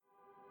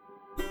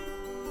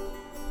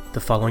The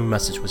following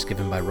message was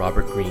given by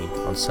Robert Greene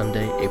on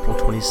Sunday, April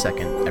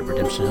 22nd at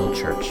Redemption Hill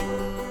Church.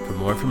 For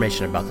more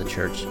information about the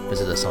church,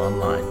 visit us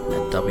online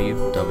at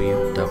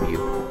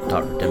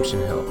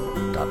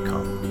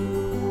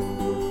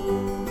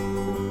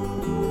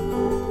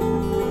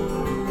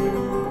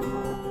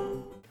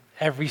www.redemptionhill.com.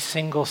 Every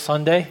single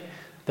Sunday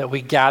that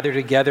we gather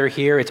together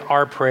here, it's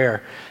our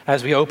prayer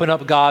as we open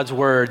up God's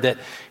Word that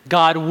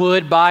God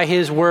would, by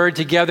His Word,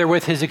 together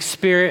with His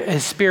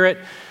Spirit,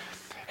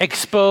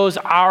 expose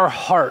our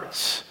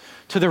hearts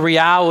to the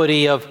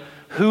reality of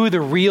who the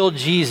real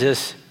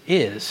Jesus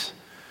is.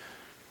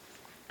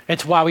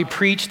 It's why we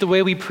preach the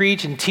way we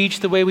preach and teach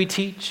the way we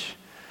teach.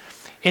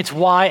 It's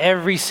why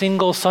every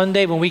single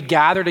Sunday when we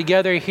gather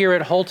together here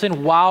at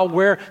Holton, while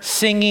we're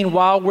singing,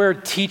 while we're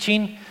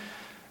teaching,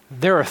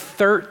 there are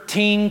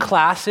 13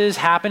 classes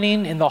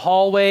happening in the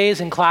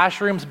hallways and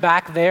classrooms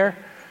back there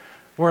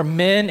where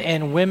men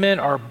and women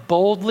are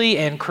boldly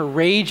and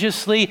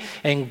courageously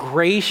and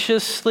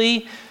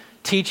graciously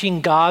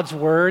teaching God's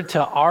word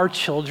to our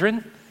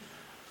children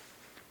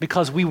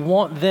because we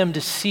want them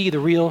to see the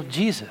real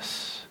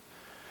Jesus.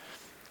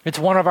 It's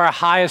one of our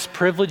highest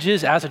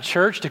privileges as a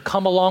church to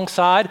come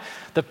alongside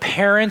the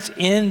parents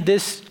in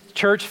this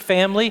church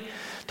family,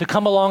 to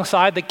come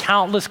alongside the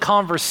countless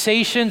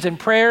conversations and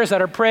prayers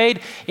that are prayed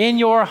in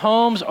your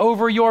homes,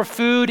 over your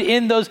food,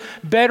 in those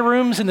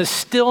bedrooms, in the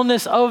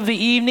stillness of the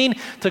evening,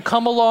 to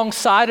come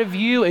alongside of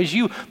you as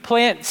you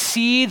plant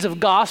seeds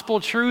of gospel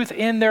truth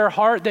in their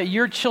heart that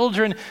your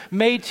children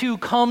may too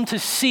come to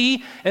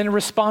see and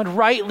respond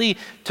rightly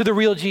to the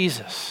real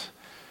Jesus.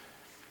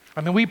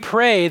 I mean, we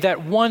pray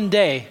that one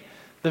day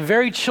the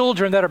very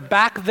children that are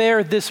back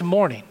there this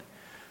morning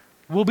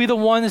will be the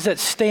ones that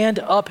stand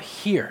up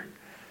here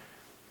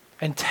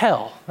and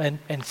tell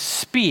and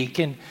speak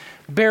and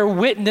bear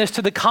witness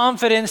to the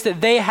confidence that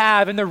they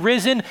have in the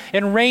risen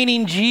and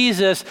reigning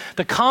Jesus,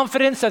 the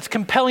confidence that's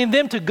compelling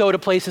them to go to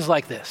places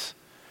like this.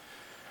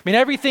 I mean,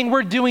 everything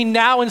we're doing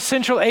now in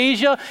Central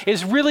Asia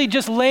is really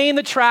just laying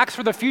the tracks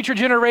for the future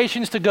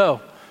generations to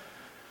go.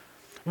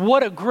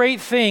 What a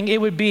great thing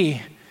it would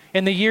be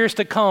in the years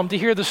to come to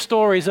hear the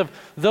stories of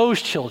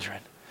those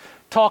children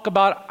talk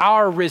about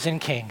our risen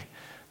King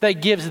that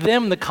gives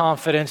them the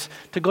confidence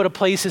to go to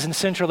places in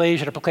Central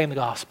Asia to proclaim the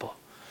gospel.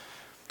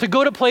 To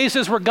go to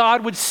places where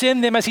God would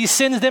send them as He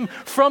sends them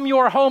from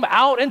your home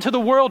out into the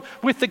world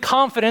with the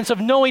confidence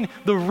of knowing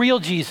the real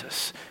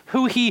Jesus,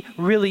 who He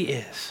really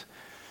is.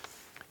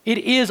 It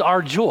is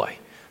our joy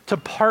to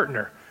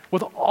partner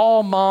with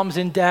all moms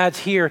and dads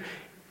here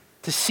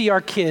to see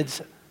our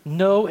kids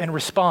know and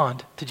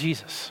respond to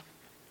Jesus.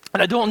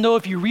 And I don't know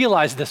if you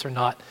realize this or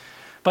not,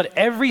 but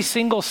every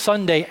single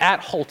Sunday at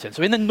Holton,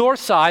 so in the north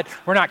side,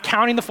 we're not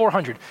counting the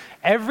 400,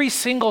 every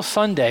single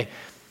Sunday,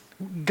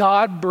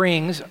 God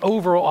brings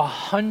over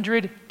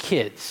 100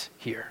 kids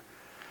here.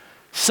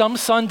 Some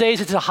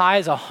Sundays it's as high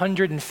as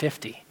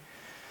 150.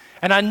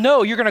 And I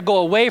know you're gonna go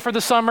away for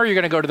the summer, you're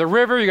gonna go to the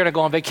river, you're gonna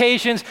go on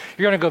vacations,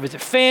 you're gonna go visit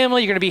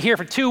family, you're gonna be here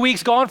for 2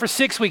 weeks, gone for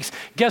 6 weeks.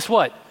 Guess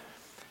what?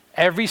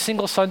 Every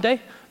single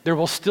Sunday, there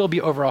will still be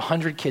over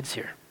 100 kids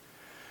here.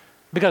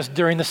 Because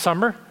during the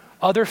summer,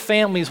 other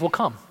families will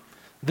come.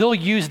 They'll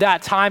use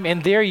that time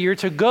in their year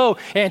to go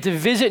and to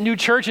visit new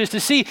churches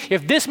to see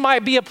if this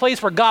might be a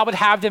place where God would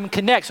have them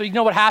connect. So you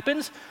know what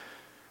happens?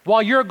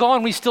 While you're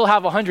gone, we still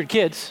have 100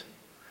 kids.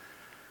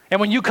 And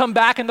when you come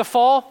back in the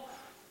fall,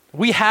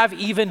 we have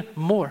even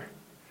more.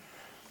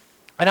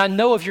 And I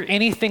know if you're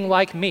anything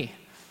like me,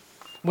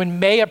 when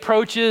May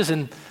approaches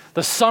and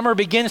the summer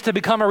begins to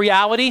become a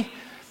reality,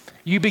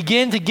 you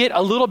begin to get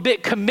a little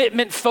bit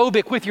commitment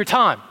phobic with your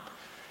time.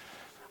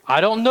 I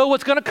don't know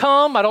what's gonna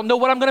come. I don't know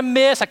what I'm gonna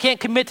miss. I can't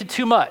commit to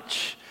too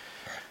much.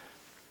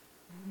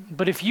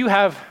 But if you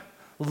have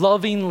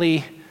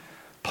lovingly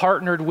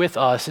partnered with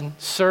us and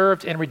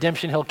served in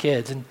Redemption Hill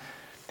Kids, and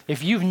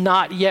if you've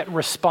not yet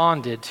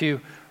responded to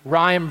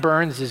Ryan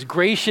Burns'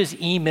 gracious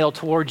email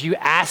towards you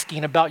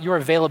asking about your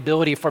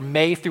availability for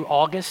May through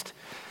August,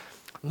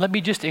 let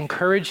me just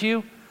encourage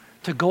you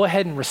to go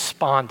ahead and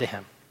respond to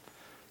him.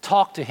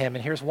 Talk to him,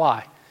 and here's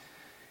why.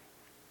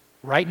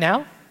 Right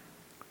now,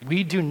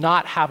 we do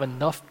not have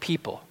enough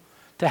people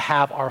to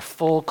have our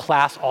full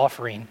class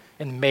offering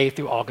in May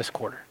through August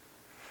quarter.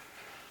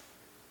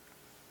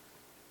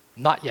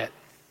 Not yet.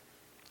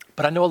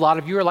 But I know a lot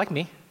of you are like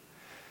me,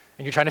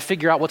 and you're trying to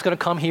figure out what's gonna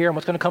come here and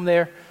what's gonna come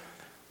there.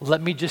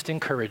 Let me just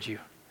encourage you.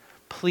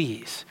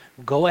 Please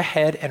go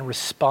ahead and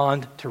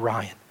respond to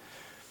Ryan.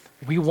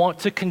 We want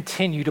to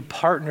continue to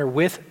partner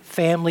with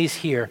families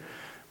here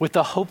with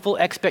the hopeful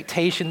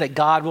expectation that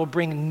God will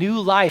bring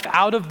new life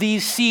out of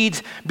these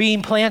seeds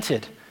being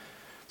planted.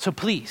 So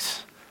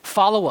please,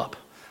 follow up.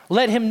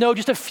 Let him know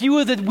just a few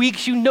of the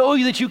weeks you know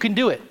that you can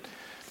do it.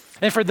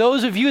 And for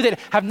those of you that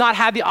have not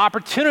had the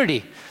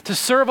opportunity to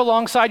serve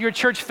alongside your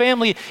church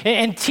family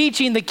and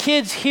teaching the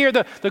kids here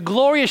the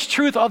glorious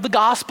truth of the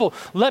gospel,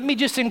 let me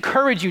just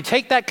encourage you,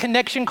 take that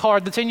connection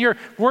card that's in your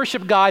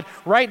worship guide,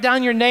 write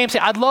down your name, say,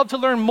 I'd love to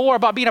learn more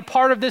about being a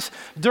part of this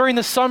during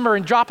the summer,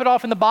 and drop it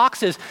off in the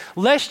boxes.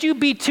 Lest you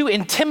be too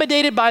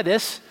intimidated by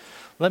this,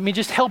 let me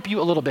just help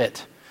you a little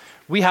bit.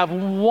 We have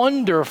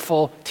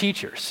wonderful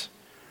teachers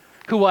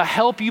who will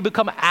help you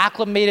become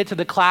acclimated to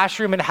the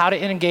classroom and how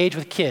to engage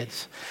with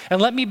kids.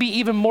 And let me be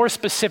even more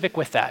specific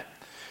with that.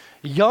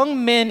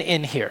 Young men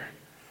in here,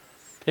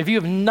 if you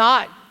have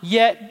not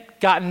yet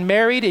gotten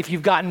married, if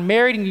you've gotten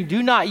married and you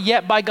do not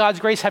yet, by God's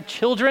grace, have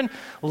children,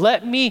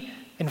 let me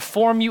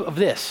inform you of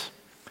this.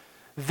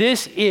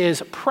 This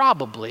is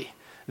probably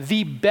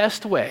the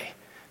best way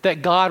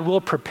that God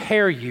will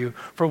prepare you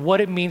for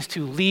what it means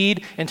to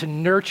lead and to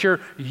nurture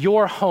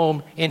your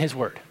home in His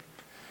Word.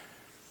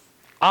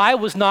 I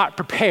was not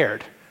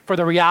prepared for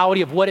the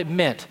reality of what it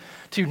meant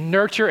to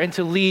nurture and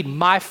to lead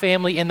my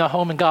family in the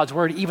home in God's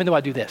Word, even though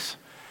I do this.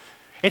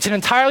 It's an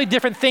entirely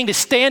different thing to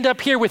stand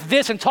up here with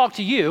this and talk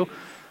to you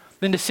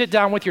than to sit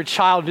down with your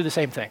child and do the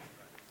same thing.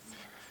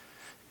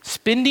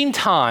 Spending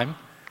time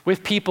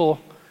with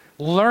people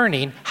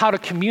learning how to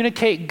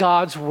communicate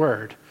God's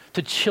Word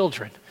to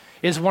children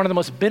is one of the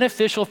most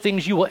beneficial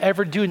things you will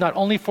ever do, not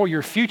only for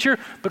your future,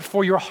 but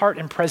for your heart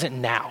and present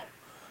now.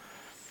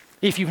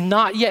 If you've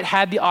not yet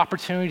had the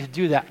opportunity to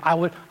do that, I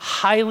would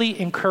highly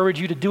encourage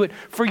you to do it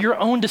for your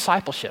own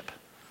discipleship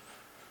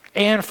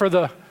and for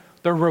the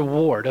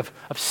reward of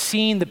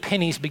seeing the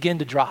pennies begin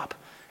to drop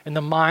in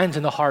the minds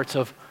and the hearts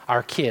of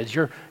our kids,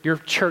 your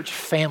church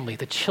family,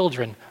 the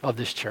children of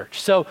this church.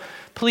 So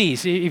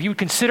please, if you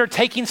consider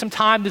taking some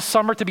time this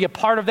summer to be a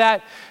part of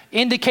that,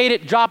 indicate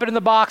it, drop it in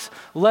the box,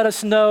 let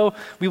us know.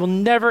 We will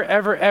never,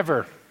 ever,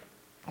 ever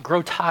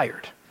grow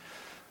tired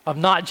of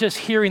not just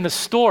hearing the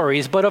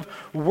stories, but of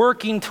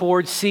working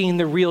towards seeing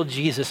the real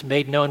Jesus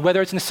made known,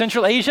 whether it's in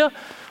Central Asia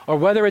or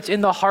whether it's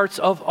in the hearts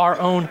of our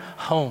own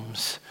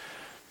homes.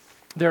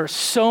 There are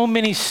so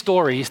many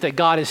stories that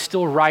God is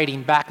still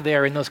writing back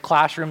there in those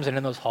classrooms and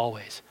in those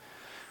hallways.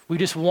 We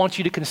just want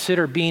you to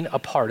consider being a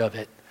part of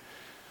it.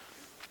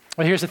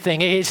 But here's the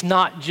thing, it's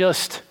not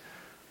just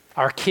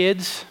our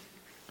kids.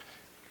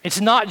 It's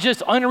not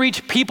just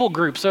unreached people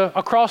groups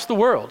across the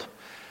world.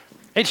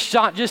 It's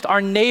not just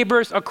our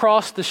neighbors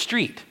across the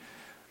street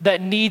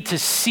that need to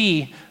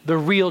see the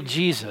real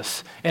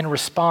Jesus and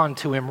respond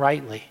to Him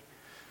rightly.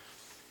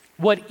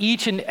 What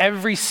each and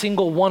every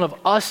single one of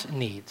us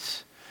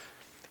needs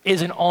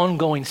is an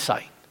ongoing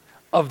sight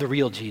of the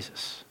real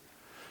Jesus.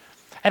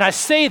 And I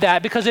say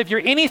that because if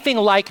you're anything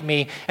like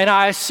me, and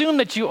I assume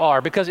that you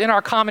are, because in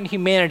our common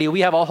humanity, we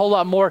have a whole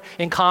lot more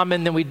in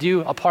common than we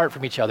do apart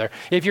from each other.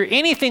 If you're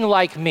anything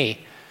like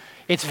me,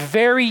 it's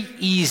very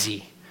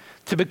easy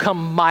to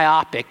become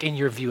myopic in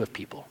your view of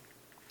people.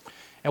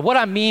 And what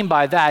I mean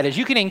by that is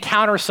you can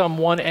encounter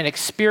someone and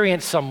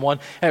experience someone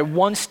at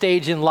one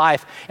stage in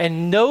life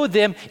and know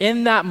them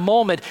in that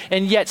moment,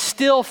 and yet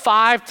still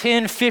 5,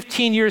 10,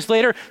 15 years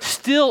later,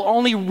 still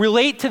only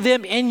relate to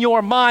them in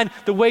your mind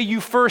the way you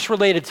first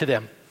related to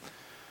them.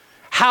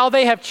 How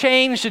they have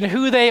changed and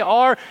who they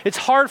are, it's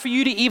hard for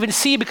you to even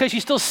see because you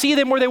still see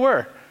them where they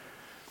were.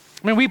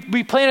 I mean,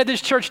 we planted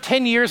this church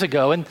 10 years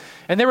ago, and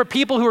there were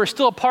people who are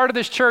still a part of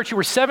this church who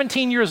were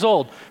 17 years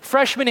old,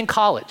 freshmen in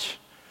college.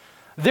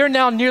 They're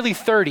now nearly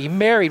 30,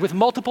 married with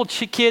multiple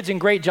kids and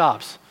great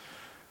jobs.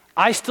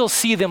 I still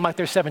see them like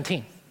they're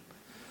 17.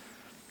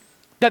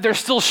 That they're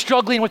still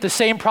struggling with the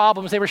same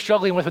problems they were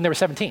struggling with when they were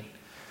 17.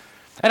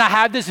 And I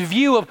have this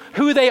view of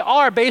who they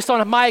are based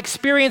on my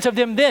experience of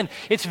them then.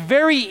 It's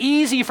very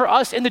easy for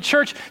us in the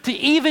church to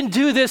even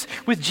do this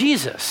with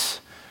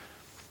Jesus,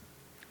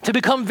 to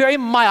become very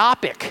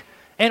myopic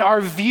in our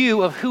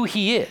view of who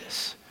He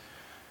is.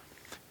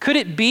 Could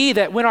it be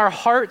that when our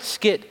hearts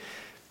get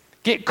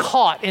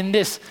caught in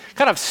this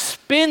kind of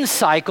spin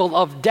cycle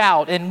of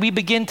doubt and we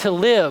begin to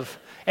live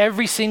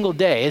every single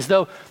day as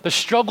though the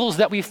struggles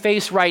that we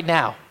face right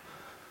now,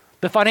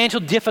 the financial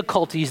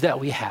difficulties that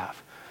we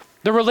have,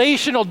 the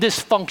relational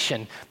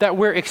dysfunction that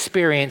we're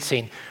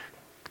experiencing,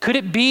 could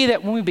it be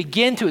that when we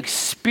begin to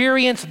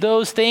experience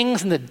those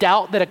things and the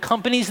doubt that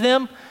accompanies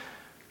them,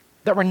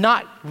 that we're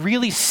not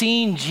really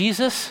seeing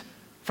Jesus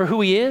for who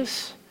He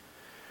is?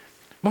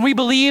 When we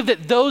believe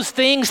that those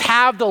things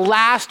have the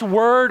last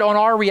word on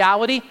our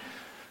reality,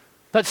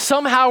 that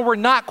somehow we're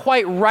not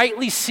quite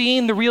rightly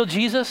seeing the real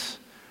Jesus,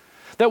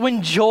 that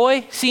when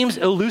joy seems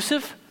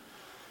elusive,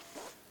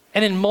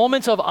 and in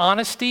moments of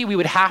honesty, we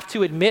would have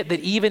to admit that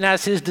even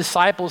as His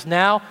disciples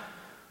now,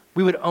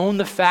 we would own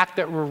the fact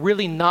that we're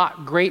really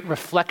not great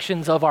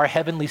reflections of our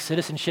heavenly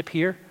citizenship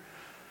here.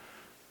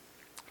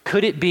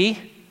 Could it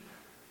be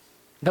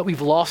that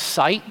we've lost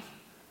sight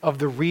of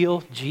the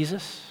real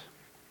Jesus?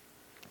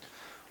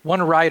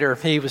 One writer,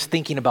 he was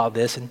thinking about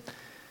this, and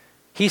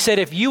he said,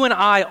 if you and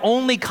I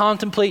only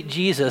contemplate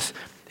Jesus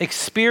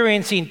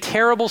experiencing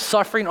terrible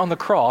suffering on the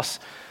cross,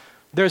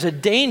 there's a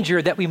danger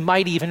that we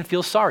might even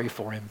feel sorry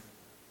for Him.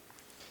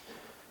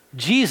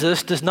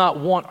 Jesus does not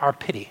want our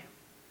pity.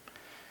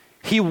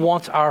 He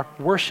wants our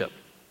worship.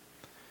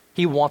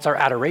 He wants our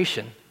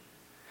adoration.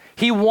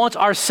 He wants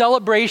our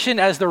celebration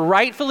as the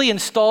rightfully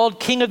installed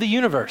King of the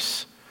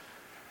universe.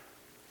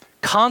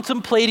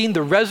 Contemplating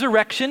the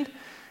resurrection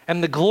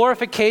and the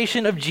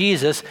glorification of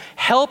Jesus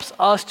helps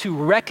us to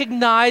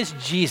recognize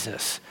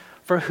Jesus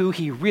for who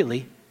He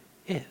really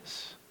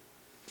is.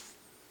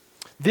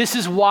 This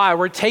is why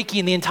we're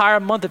taking the entire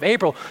month of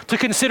April to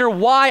consider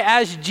why,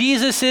 as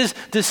Jesus'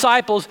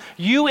 disciples,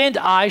 you and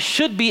I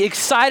should be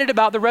excited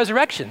about the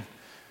resurrection.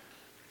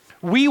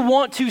 We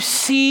want to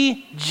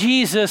see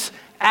Jesus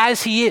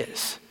as he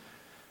is.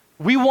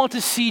 We want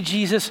to see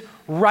Jesus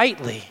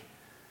rightly.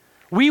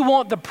 We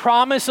want the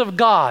promise of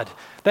God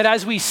that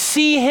as we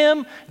see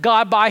him,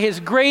 God by his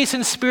grace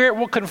and spirit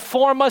will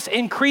conform us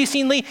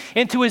increasingly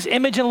into his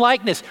image and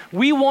likeness.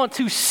 We want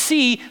to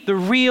see the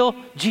real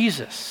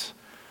Jesus.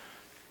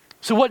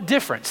 So what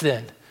difference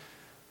then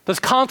does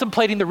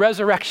contemplating the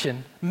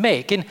resurrection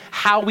make in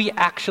how we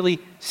actually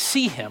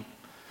see him?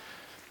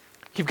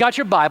 If you've got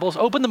your Bibles,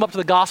 open them up to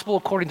the Gospel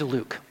according to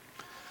Luke.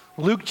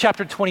 Luke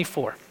chapter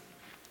 24.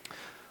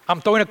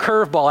 I'm throwing a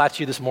curveball at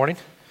you this morning.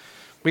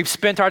 We've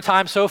spent our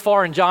time so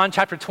far in John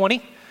chapter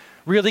 20,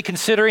 really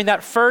considering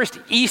that first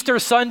Easter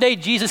Sunday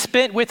Jesus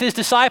spent with his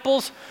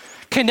disciples,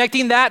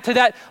 connecting that to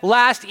that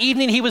last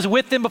evening he was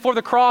with them before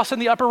the cross in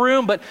the upper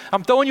room. But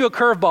I'm throwing you a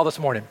curveball this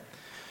morning.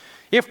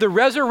 If the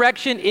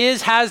resurrection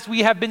is, as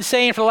we have been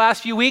saying for the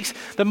last few weeks,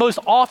 the most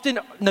often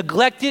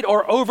neglected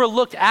or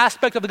overlooked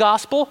aspect of the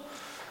gospel,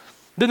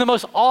 then the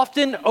most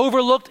often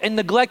overlooked and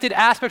neglected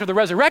aspect of the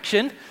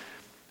resurrection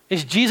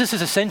is Jesus'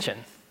 ascension.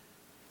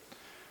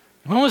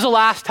 When was the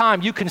last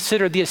time you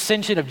considered the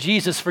ascension of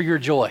Jesus for your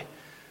joy,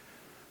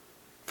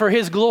 for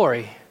his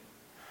glory?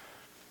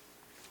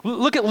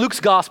 Look at Luke's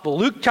gospel,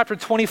 Luke chapter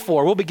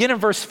 24. We'll begin in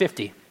verse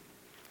 50.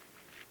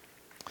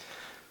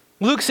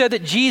 Luke said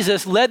that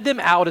Jesus led them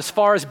out as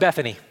far as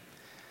Bethany,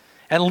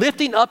 and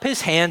lifting up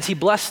his hands, he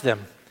blessed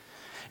them.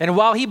 And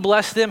while he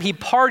blessed them, he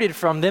parted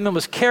from them and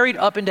was carried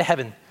up into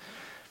heaven.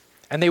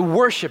 And they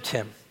worshiped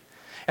him.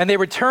 And they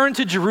returned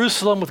to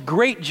Jerusalem with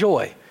great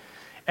joy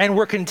and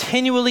were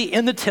continually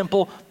in the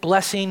temple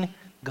blessing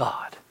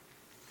God.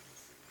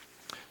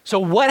 So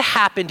what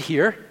happened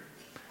here?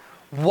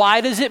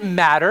 Why does it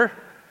matter?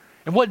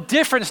 And what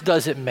difference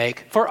does it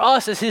make for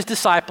us as his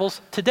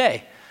disciples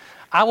today?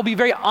 I will be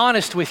very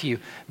honest with you.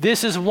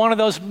 This is one of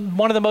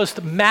the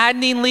most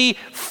maddeningly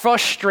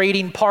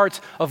frustrating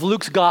parts of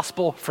Luke's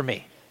gospel for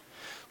me.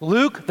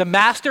 Luke, the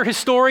master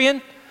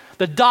historian,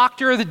 the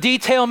doctor, the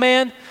detail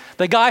man,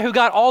 the guy who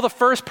got all the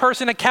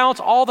first-person accounts,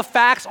 all the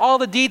facts, all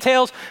the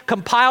details,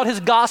 compiled his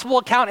gospel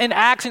account in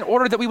Acts in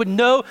order that we would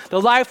know the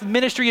life and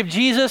ministry of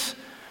Jesus,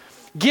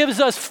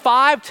 gives us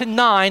 5 to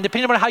 9,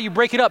 depending on how you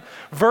break it up,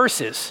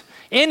 verses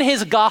in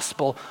his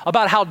gospel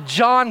about how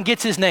John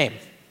gets his name.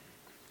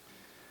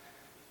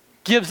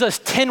 Gives us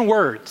 10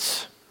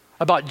 words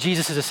about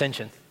Jesus'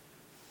 ascension.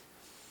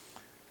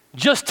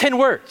 Just 10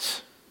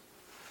 words.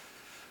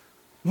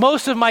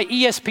 Most of my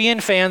ESPN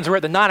fans were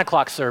at the 9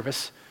 o'clock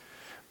service,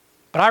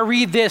 but I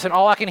read this and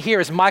all I can hear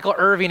is Michael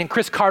Irvin and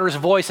Chris Carter's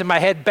voice in my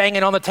head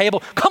banging on the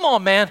table. Come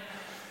on, man.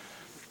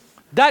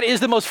 That is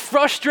the most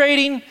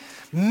frustrating,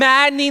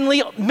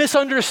 maddeningly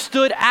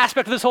misunderstood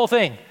aspect of this whole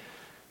thing.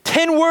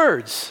 10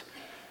 words.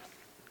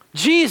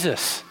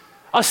 Jesus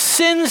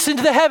ascends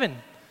into the heaven.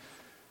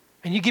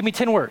 And you give me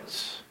 10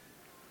 words.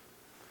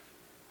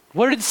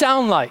 What did it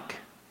sound like?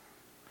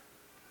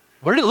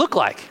 What did it look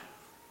like?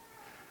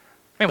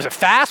 I mean, was it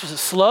fast? Was it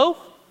slow?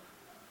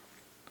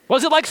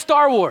 Was it like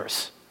Star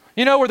Wars?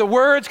 You know, where the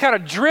words kind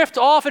of drift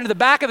off into the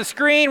back of the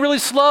screen really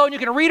slow and you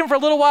can read them for a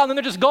little while and then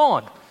they're just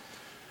gone.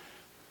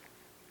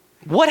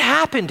 What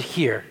happened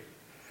here?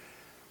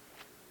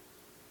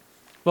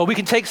 Well, we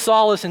can take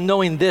solace in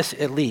knowing this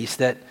at least,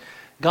 that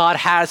God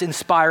has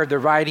inspired the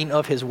writing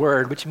of his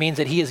word, which means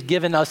that he has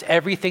given us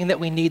everything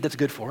that we need that's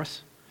good for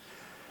us.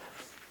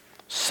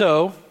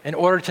 So, in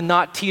order to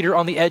not teeter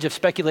on the edge of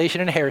speculation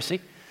and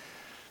heresy,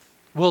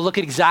 we'll look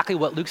at exactly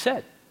what Luke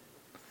said.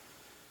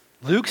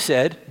 Luke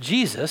said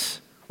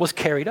Jesus was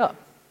carried up.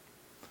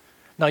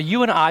 Now,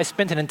 you and I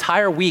spent an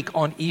entire week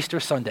on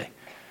Easter Sunday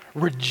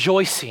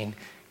rejoicing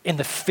in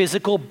the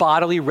physical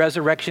bodily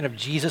resurrection of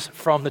Jesus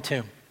from the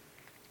tomb.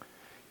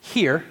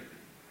 Here,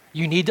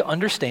 you need to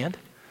understand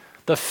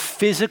the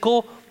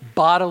physical,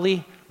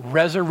 bodily,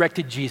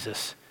 resurrected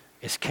Jesus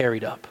is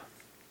carried up.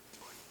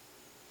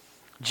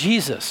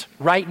 Jesus,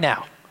 right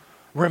now,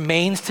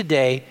 remains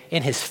today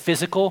in his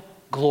physical,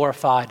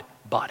 glorified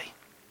body.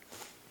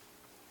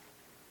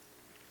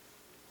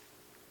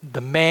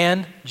 The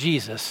man,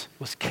 Jesus,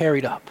 was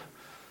carried up,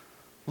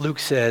 Luke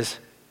says,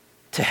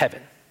 to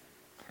heaven.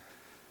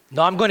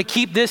 Now, I'm going to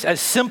keep this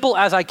as simple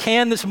as I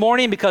can this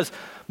morning because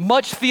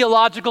much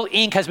theological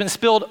ink has been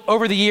spilled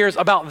over the years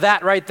about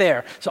that right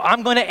there. So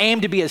I'm going to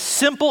aim to be as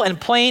simple and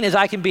plain as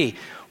I can be.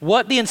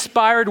 What the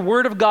inspired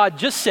word of God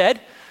just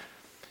said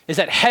is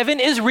that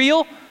heaven is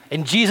real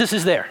and Jesus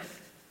is there.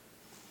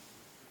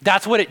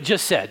 That's what it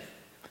just said.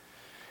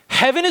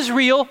 Heaven is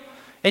real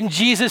and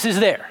Jesus is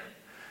there,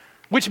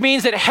 which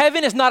means that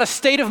heaven is not a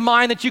state of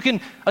mind that you can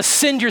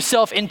ascend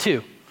yourself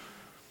into.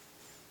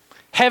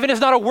 Heaven is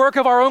not a work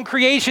of our own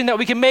creation that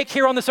we can make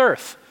here on this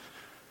earth.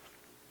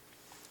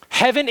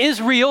 Heaven is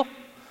real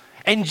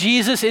and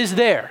Jesus is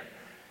there.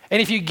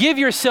 And if you give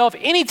yourself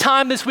any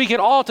time this week at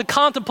all to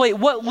contemplate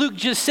what Luke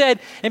just said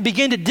and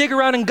begin to dig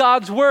around in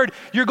God's word,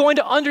 you're going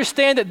to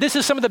understand that this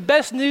is some of the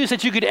best news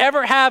that you could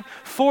ever have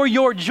for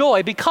your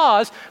joy,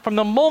 because from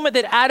the moment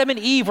that Adam and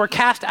Eve were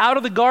cast out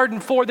of the garden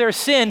for their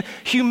sin,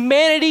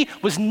 humanity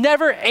was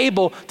never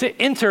able to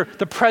enter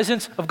the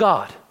presence of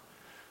God.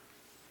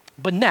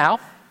 But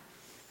now,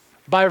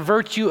 by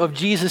virtue of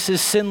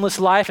Jesus' sinless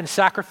life and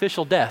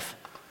sacrificial death,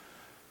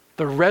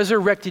 the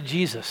resurrected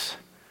Jesus,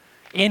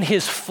 in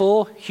his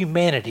full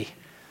humanity,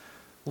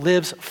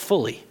 lives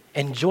fully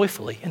and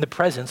joyfully in the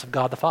presence of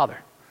God the Father.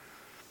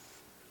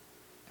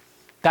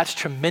 That's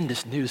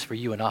tremendous news for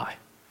you and I.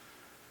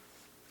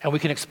 And we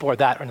can explore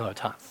that another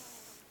time.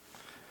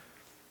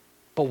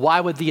 But why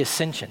would the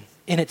ascension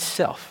in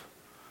itself,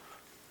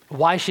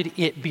 why should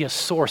it be a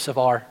source of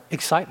our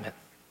excitement?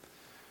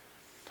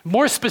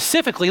 More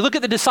specifically, look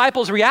at the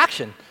disciples'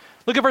 reaction.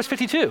 Look at verse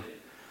 52.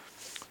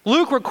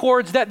 Luke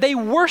records that they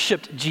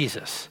worshiped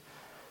Jesus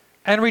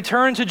and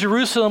returned to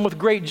Jerusalem with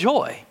great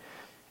joy,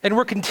 and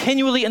were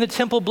continually in the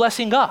temple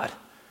blessing God.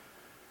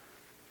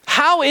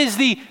 How is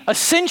the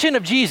ascension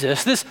of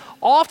Jesus, this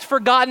oft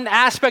forgotten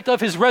aspect of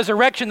his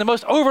resurrection, the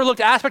most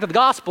overlooked aspect of the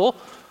gospel,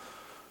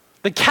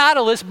 the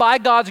catalyst by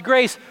God's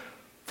grace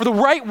for the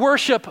right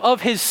worship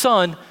of his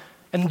Son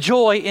and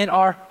joy in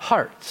our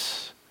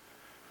hearts?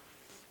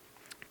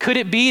 Could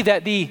it be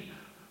that the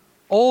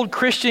old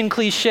Christian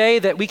cliche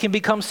that we can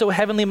become so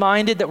heavenly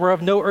minded that we're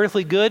of no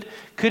earthly good,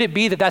 could it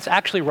be that that's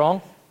actually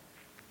wrong?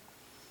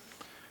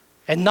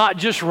 And not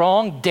just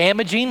wrong,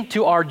 damaging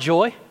to our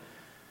joy?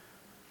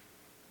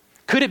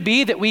 Could it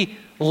be that we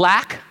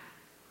lack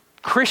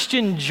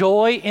Christian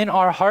joy in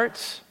our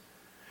hearts?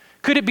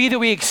 Could it be that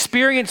we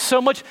experience so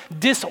much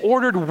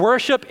disordered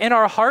worship in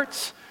our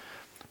hearts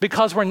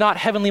because we're not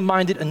heavenly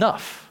minded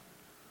enough?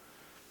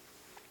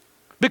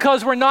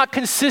 Because we're not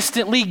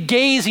consistently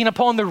gazing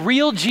upon the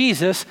real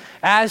Jesus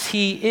as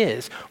he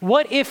is?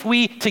 What if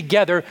we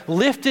together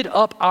lifted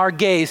up our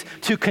gaze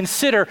to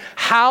consider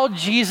how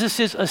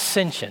Jesus'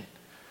 ascension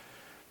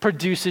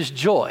produces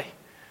joy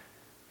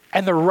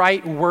and the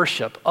right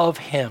worship of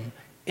him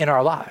in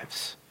our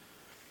lives?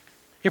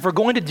 If we're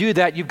going to do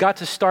that, you've got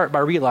to start by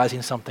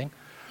realizing something.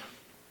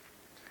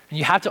 And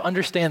you have to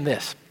understand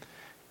this.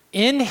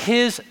 In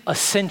his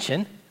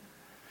ascension,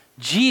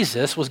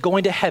 Jesus was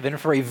going to heaven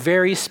for a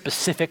very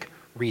specific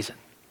reason.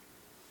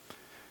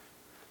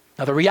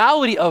 Now, the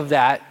reality of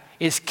that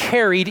is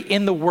carried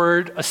in the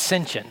word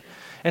ascension.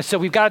 And so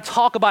we've got to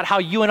talk about how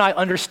you and I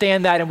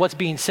understand that and what's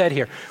being said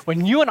here.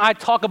 When you and I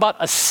talk about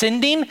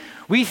ascending,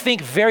 we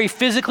think very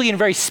physically and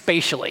very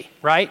spatially,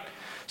 right?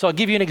 So I'll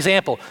give you an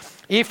example.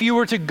 If you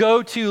were to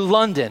go to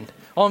London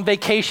on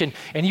vacation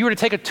and you were to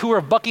take a tour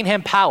of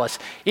Buckingham Palace,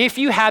 if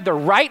you had the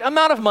right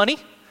amount of money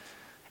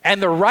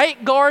and the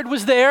right guard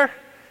was there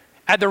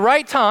at the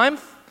right time,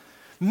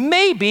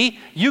 maybe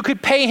you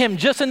could pay him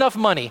just enough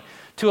money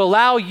to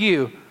allow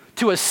you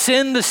to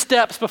ascend the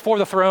steps before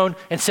the throne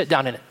and sit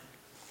down in it.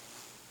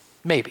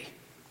 Maybe.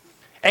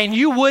 And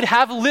you would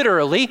have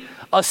literally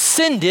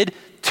ascended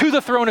to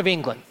the throne of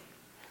England.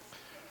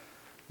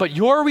 But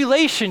your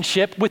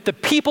relationship with the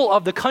people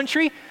of the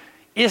country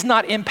is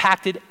not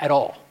impacted at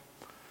all.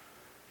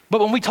 But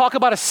when we talk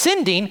about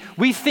ascending,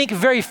 we think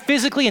very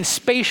physically and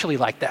spatially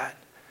like that.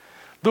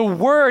 The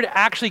word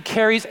actually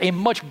carries a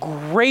much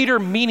greater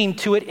meaning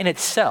to it in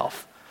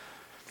itself.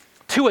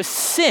 To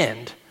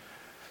ascend,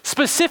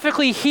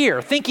 specifically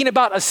here, thinking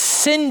about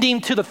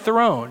ascending to the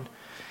throne,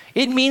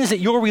 it means that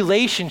your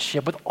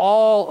relationship with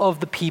all of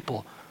the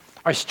people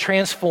is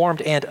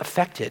transformed and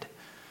affected.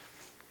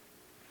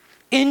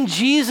 In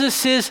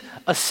Jesus'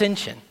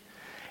 ascension,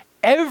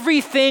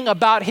 everything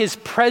about his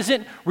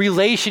present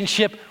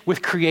relationship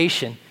with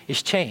creation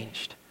is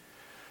changed.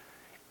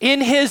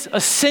 In his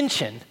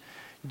ascension,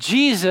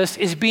 Jesus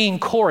is being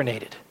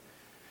coronated,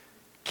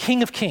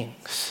 King of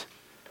Kings,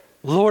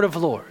 Lord of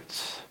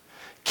Lords,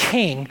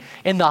 King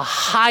in the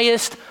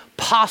highest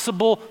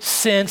possible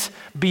sense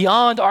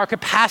beyond our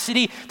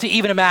capacity to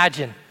even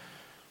imagine.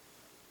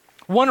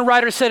 One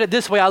writer said it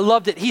this way, I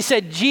loved it. He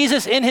said,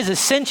 Jesus in his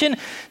ascension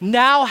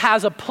now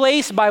has a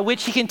place by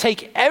which he can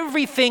take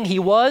everything he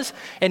was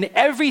and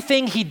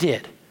everything he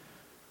did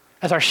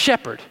as our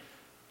shepherd,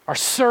 our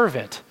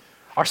servant,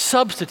 our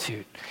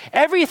substitute,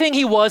 everything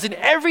he was and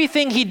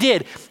everything he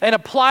did, and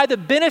apply the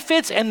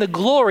benefits and the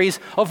glories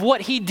of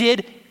what he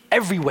did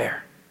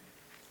everywhere,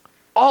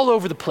 all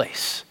over the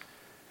place,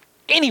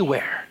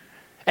 anywhere,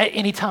 at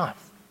any time.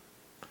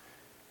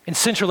 In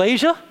Central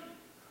Asia,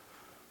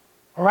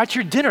 or at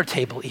your dinner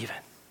table even.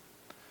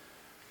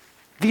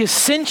 The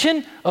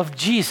ascension of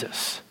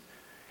Jesus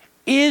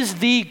is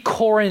the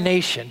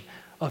coronation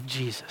of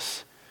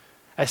Jesus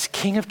as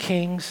King of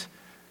Kings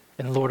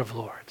and Lord of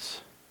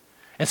Lords.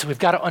 And so we've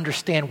got to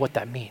understand what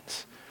that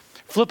means.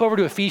 Flip over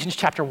to Ephesians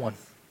chapter 1.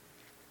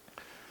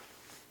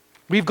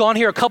 We've gone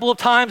here a couple of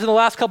times in the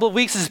last couple of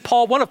weeks. This is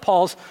one of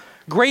Paul's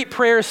great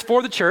prayers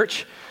for the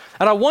church.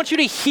 And I want you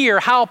to hear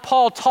how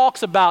Paul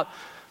talks about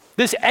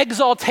this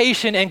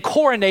exaltation and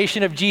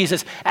coronation of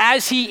Jesus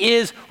as he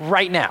is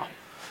right now.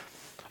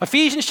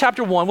 Ephesians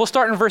chapter 1, we'll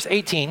start in verse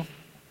 18.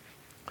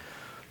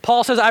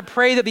 Paul says, I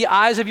pray that the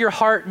eyes of your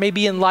heart may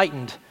be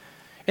enlightened,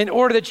 in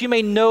order that you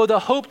may know the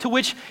hope to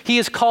which he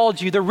has called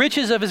you, the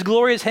riches of his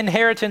glorious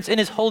inheritance in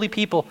his holy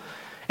people,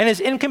 and his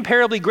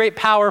incomparably great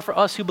power for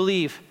us who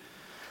believe.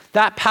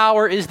 That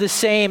power is the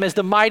same as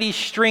the mighty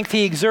strength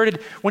he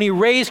exerted when he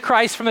raised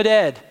Christ from the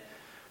dead.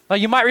 Now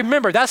you might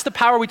remember, that's the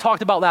power we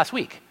talked about last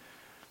week,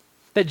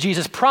 that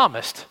Jesus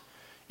promised.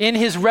 In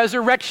his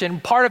resurrection,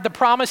 part of the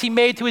promise he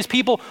made to his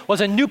people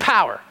was a new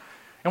power.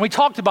 And we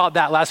talked about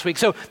that last week.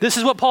 So this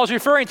is what Paul's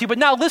referring to. But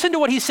now listen to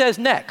what he says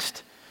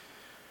next.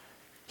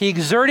 He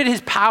exerted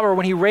his power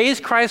when he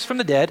raised Christ from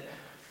the dead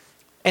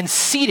and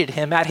seated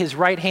him at his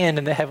right hand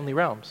in the heavenly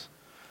realms,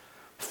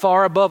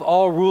 far above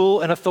all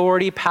rule and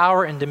authority,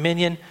 power and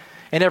dominion,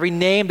 and every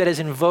name that is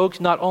invoked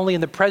not only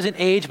in the present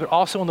age, but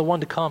also in the one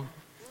to come.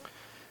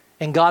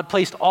 And God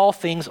placed all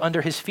things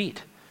under his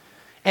feet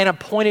and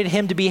appointed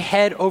him to be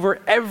head over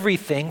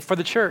everything for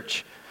the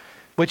church,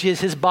 which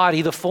is his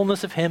body, the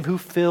fullness of him who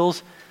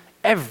fills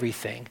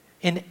everything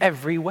in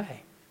every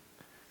way.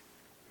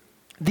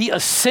 The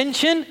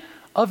ascension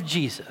of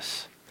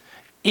Jesus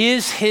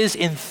is his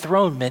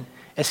enthronement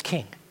as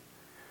king.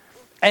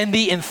 And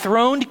the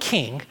enthroned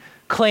king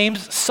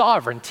claims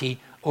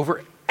sovereignty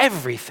over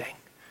everything.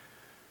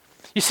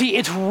 You see,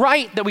 it's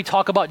right that we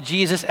talk about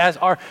Jesus as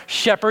our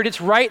shepherd. It's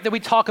right that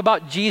we talk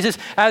about Jesus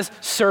as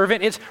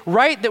servant. It's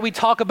right that we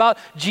talk about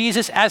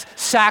Jesus as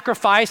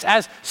sacrifice,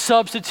 as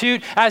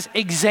substitute, as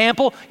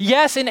example.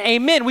 Yes and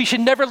amen. We should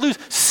never lose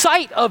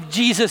sight of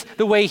Jesus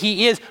the way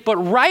he is. But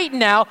right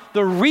now,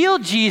 the real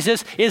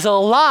Jesus is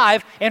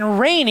alive and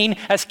reigning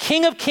as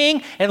King of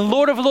Kings and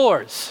Lord of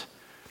Lords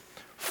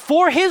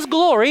for his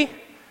glory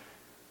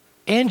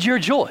and your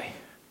joy.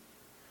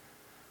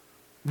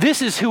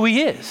 This is who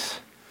he is.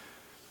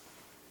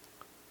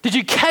 Did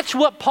you catch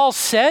what Paul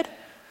said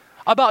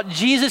about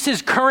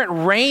Jesus' current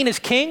reign as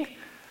king?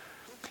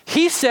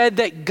 He said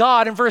that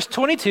God, in verse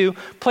 22,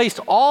 placed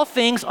all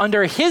things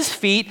under his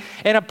feet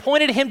and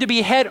appointed him to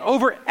be head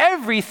over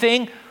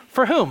everything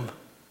for whom?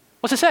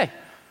 What's it say?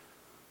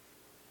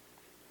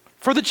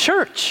 For the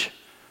church.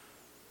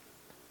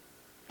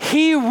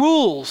 He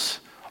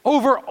rules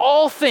over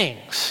all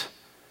things.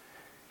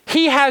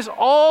 He has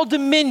all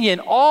dominion,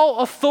 all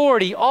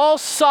authority, all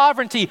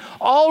sovereignty,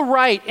 all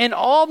right, and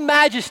all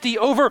majesty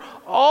over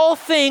all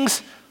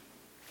things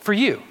for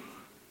you,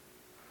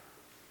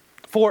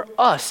 for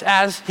us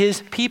as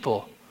his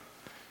people.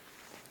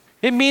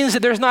 It means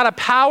that there's not a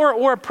power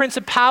or a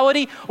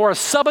principality or a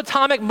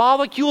subatomic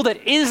molecule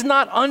that is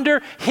not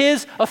under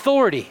his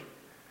authority.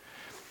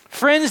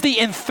 Friends, the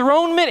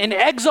enthronement and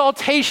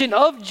exaltation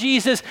of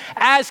Jesus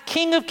as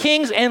King of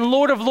Kings and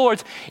Lord of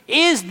Lords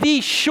is the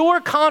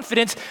sure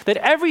confidence that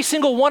every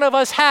single one of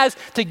us has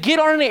to get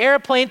on an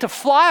airplane, to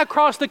fly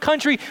across the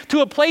country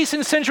to a place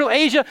in Central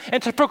Asia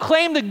and to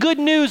proclaim the good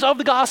news of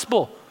the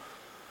gospel.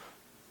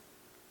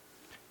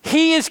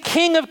 He is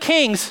King of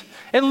Kings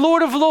and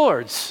Lord of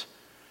Lords.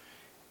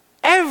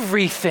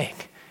 Everything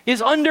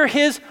is under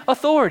his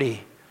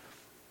authority.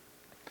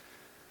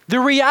 The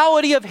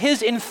reality of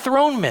his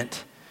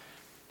enthronement,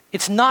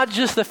 it's not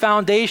just the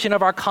foundation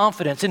of our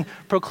confidence in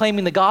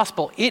proclaiming the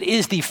gospel. It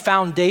is the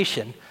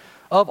foundation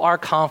of our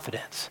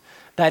confidence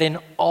that in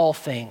all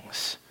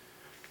things,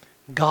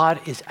 God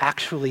is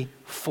actually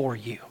for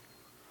you.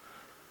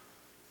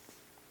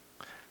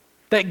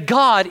 That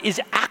God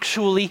is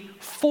actually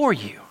for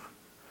you.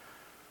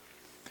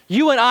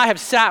 You and I have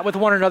sat with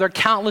one another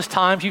countless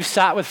times. You've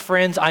sat with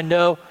friends, I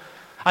know.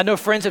 I know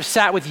friends have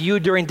sat with you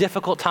during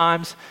difficult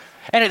times.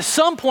 And at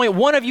some point,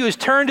 one of you has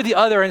turned to the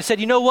other and said,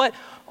 you know what?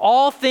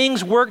 All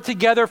things work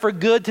together for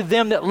good to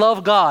them that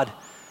love God,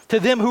 to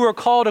them who are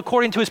called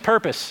according to his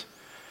purpose.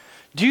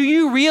 Do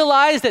you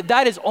realize that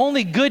that is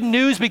only good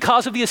news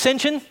because of the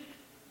ascension?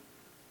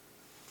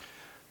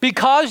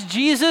 Because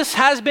Jesus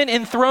has been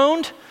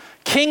enthroned,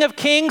 King of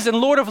Kings and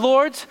Lord of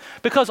Lords,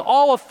 because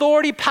all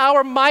authority,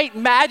 power, might,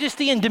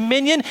 majesty, and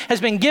dominion has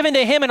been given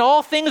to him and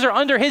all things are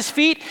under his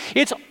feet,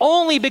 it's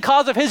only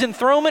because of his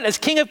enthronement as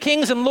King of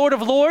Kings and Lord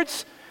of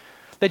Lords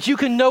that you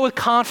can know with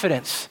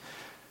confidence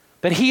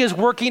that he is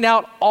working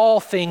out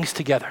all things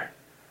together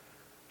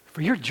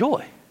for your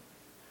joy,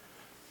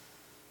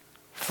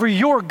 for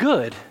your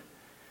good,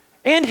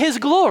 and his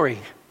glory.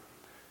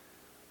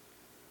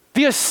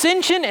 The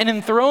ascension and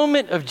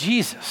enthronement of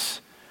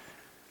Jesus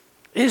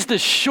is the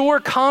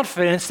sure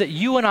confidence that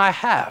you and I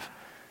have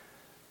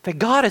that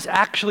God is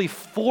actually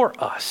for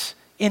us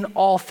in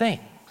all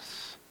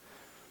things.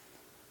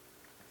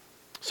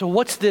 So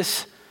what's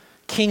this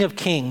King of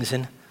Kings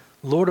and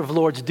Lord of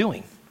Lords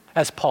doing,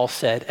 as Paul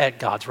said, at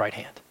God's right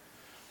hand?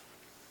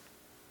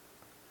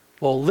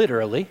 Well,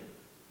 literally,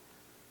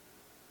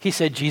 he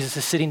said Jesus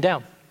is sitting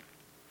down.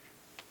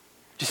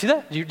 Did you see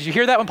that? Did you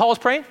hear that when Paul was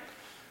praying?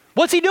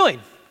 What's he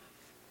doing?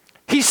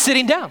 He's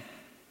sitting down.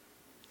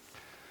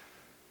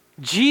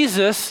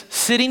 Jesus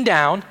sitting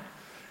down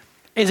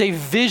is a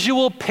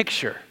visual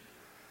picture,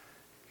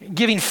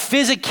 giving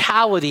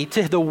physicality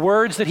to the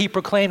words that he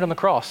proclaimed on the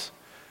cross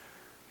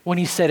when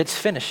he said it's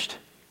finished.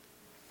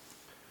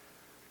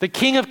 The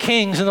King of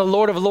Kings and the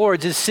Lord of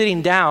Lords is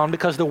sitting down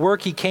because the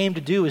work he came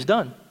to do is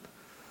done.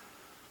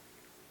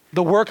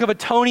 The work of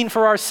atoning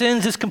for our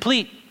sins is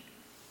complete.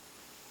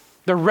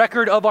 The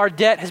record of our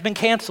debt has been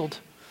canceled.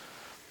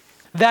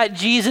 That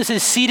Jesus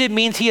is seated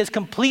means he has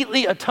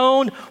completely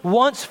atoned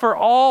once for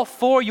all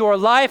for your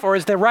life, or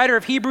as the writer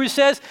of Hebrews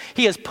says,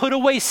 he has put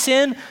away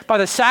sin by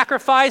the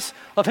sacrifice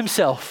of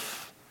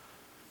himself.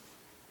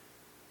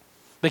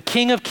 The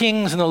King of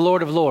Kings and the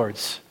Lord of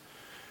Lords,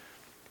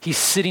 he's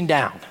sitting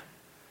down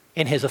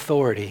in his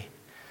authority.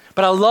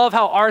 But I love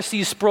how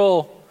R.C.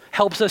 Sproul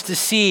helps us to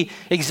see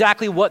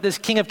exactly what this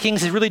King of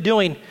Kings is really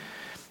doing.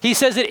 He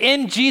says that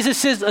in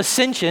Jesus'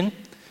 ascension,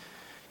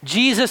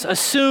 Jesus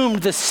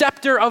assumed the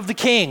scepter of the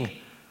king,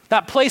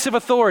 that place of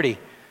authority.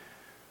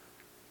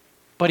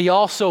 But he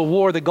also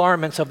wore the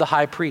garments of the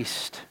high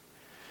priest.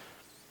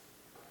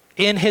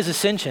 In his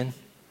ascension,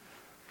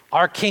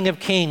 our King of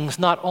Kings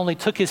not only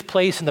took his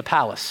place in the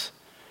palace,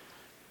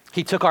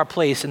 he took our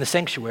place in the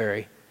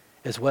sanctuary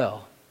as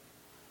well.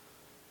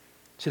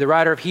 See, the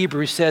writer of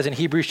Hebrews says in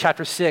Hebrews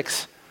chapter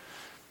 6,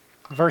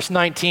 verse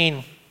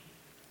 19,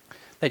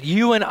 that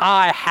you and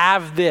I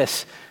have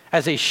this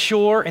as a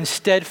sure and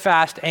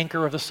steadfast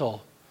anchor of the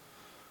soul.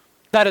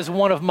 That is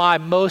one of my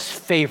most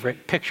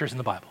favorite pictures in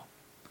the Bible.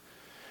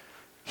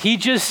 He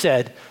just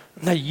said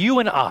that you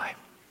and I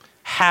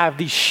have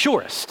the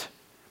surest,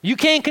 you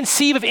can't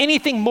conceive of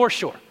anything more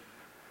sure,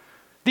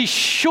 the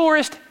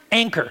surest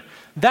anchor.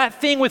 That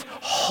thing which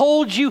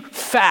holds you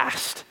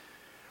fast.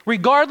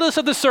 Regardless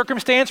of the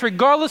circumstance,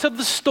 regardless of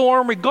the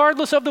storm,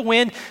 regardless of the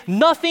wind,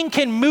 nothing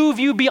can move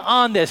you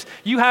beyond this.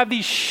 You have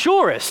the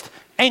surest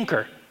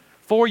anchor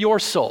for your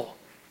soul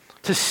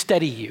to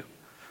steady you.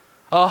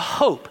 A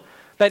hope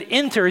that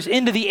enters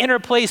into the inner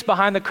place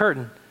behind the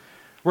curtain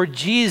where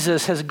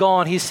Jesus has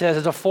gone, he says,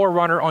 as a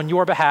forerunner on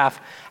your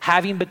behalf,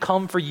 having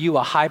become for you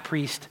a high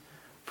priest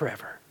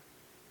forever.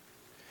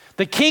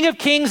 The King of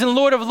Kings and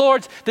Lord of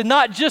Lords did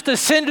not just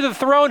ascend to the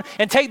throne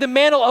and take the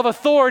mantle of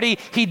authority,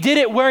 he did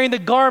it wearing the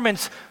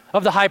garments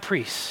of the high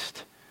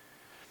priest.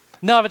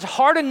 Now, if it's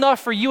hard enough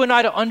for you and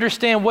I to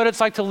understand what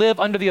it's like to live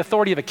under the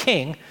authority of a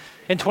king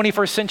in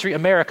 21st century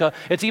America,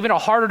 it's even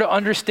harder to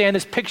understand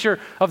this picture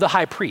of the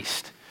high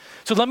priest.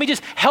 So let me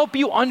just help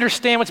you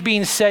understand what's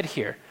being said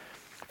here.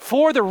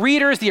 For the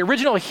readers, the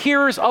original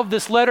hearers of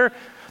this letter,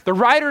 the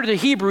writer of the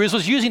Hebrews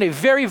was using a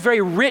very,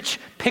 very rich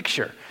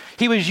picture.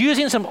 He was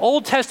using some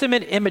Old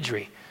Testament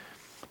imagery.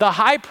 The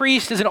high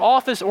priest is an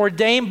office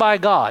ordained by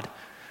God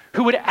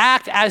who would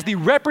act as the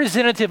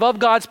representative of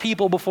God's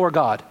people before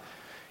God.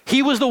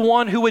 He was the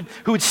one who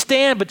would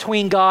stand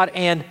between God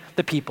and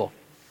the people.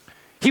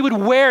 He would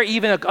wear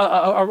even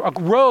a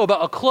robe,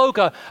 a cloak,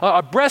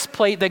 a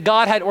breastplate that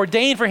God had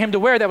ordained for him to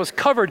wear that was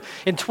covered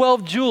in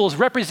 12 jewels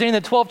representing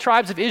the 12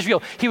 tribes of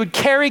Israel. He would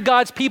carry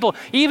God's people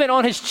even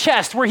on his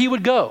chest where he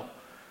would go.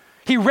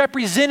 He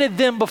represented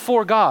them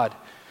before God.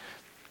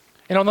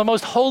 And on the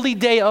most holy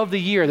day of the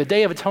year, the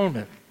Day of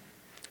Atonement,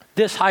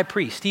 this high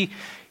priest, he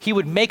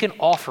would make an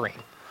offering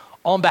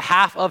on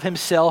behalf of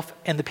himself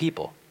and the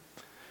people.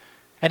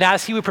 And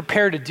as he would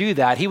prepare to do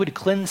that, he would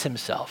cleanse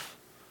himself.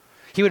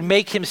 He would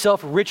make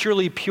himself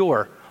ritually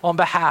pure on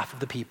behalf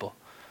of the people.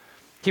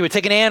 He would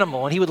take an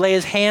animal and he would lay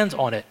his hands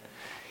on it.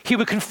 He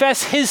would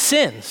confess his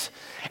sins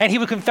and he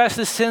would confess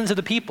the sins of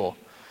the people.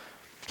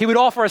 He would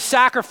offer a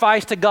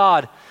sacrifice to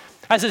God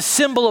as a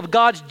symbol of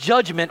God's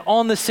judgment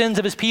on the sins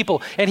of his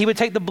people. And he would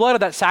take the blood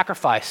of that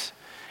sacrifice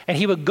and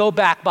he would go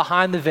back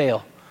behind the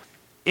veil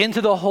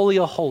into the Holy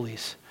of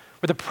Holies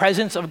where the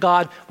presence of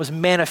God was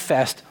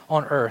manifest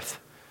on earth.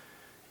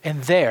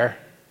 And there,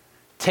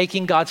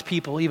 taking God's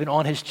people even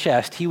on his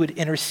chest, he would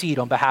intercede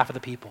on behalf of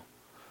the people.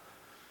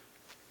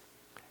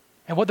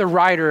 And what the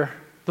writer,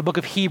 the book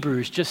of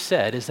Hebrews, just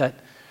said is that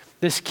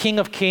this King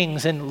of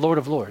Kings and Lord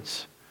of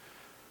Lords,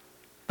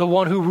 the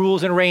one who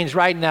rules and reigns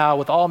right now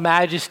with all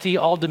majesty,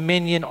 all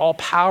dominion, all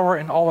power,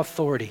 and all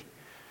authority,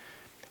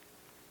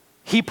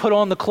 he put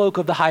on the cloak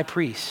of the high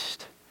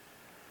priest,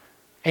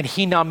 and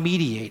he now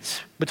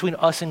mediates between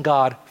us and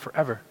God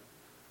forever.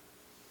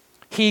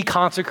 He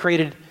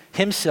consecrated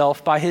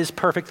himself by his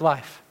perfect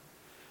life.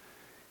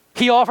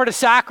 He offered a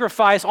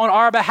sacrifice on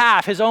our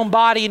behalf, his own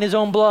body and his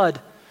own blood.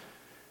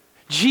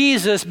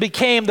 Jesus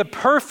became the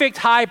perfect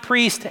high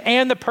priest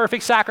and the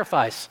perfect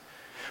sacrifice.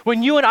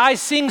 When you and I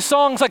sing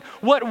songs like,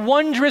 "What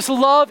wondrous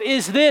love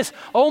is this?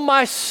 Oh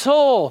my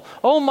soul,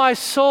 oh my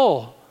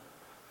soul."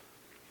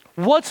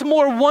 What's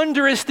more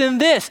wondrous than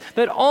this?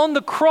 That on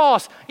the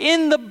cross,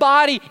 in the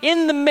body,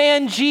 in the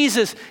man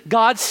Jesus,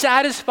 God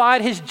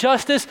satisfied his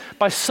justice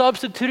by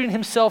substituting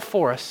himself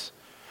for us.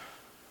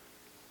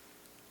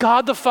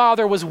 God the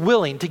Father was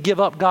willing to give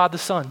up God the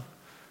Son.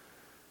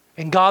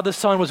 And God the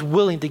Son was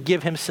willing to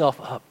give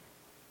himself up.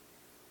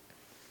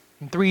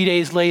 And 3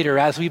 days later,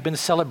 as we've been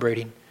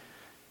celebrating,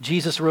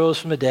 Jesus rose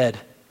from the dead.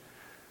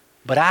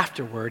 But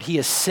afterward, he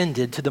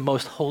ascended to the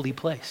most holy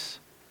place.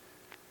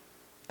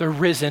 The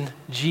risen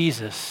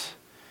Jesus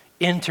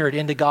entered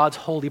into God's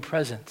holy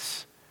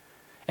presence.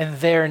 And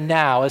there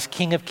now, as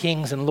King of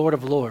Kings and Lord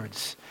of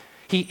Lords,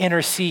 he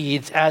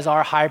intercedes as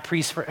our high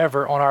priest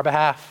forever on our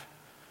behalf.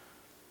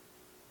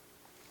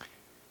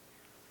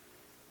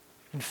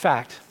 In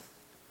fact,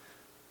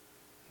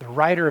 the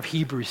writer of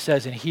Hebrews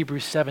says in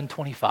Hebrews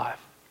 7:25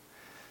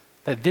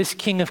 that this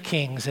King of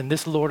Kings and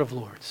this Lord of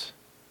Lords,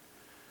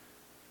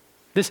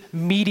 this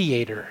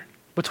mediator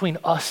between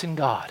us and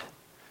God,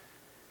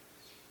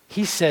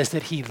 he says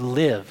that he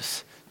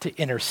lives to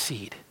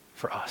intercede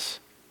for us.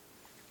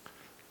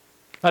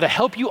 Now, to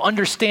help you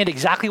understand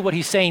exactly what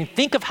he's saying,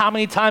 think of how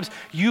many times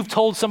you've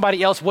told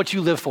somebody else what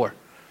you live for.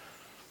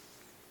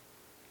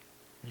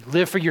 You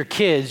live for your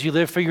kids, you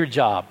live for your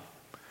job.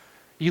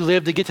 You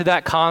live to get to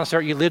that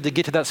concert, you live to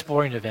get to that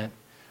sporting event.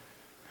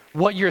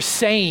 What you're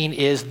saying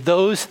is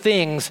those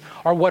things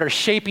are what are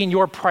shaping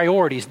your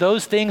priorities.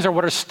 Those things are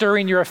what are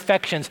stirring your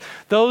affections.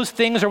 Those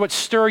things are what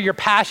stir your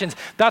passions.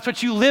 That's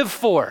what you live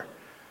for.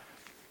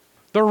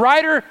 The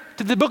writer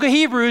to the book of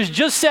Hebrews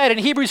just said in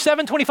Hebrews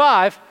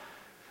 7:25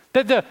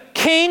 that the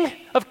King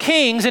of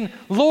Kings and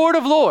Lord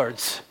of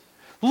Lords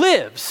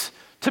lives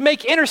to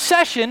make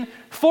intercession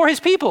for his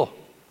people.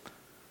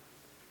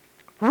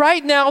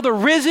 Right now, the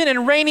risen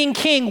and reigning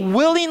King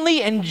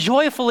willingly and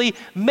joyfully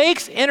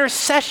makes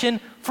intercession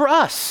for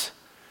us,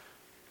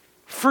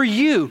 for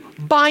you,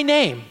 by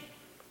name.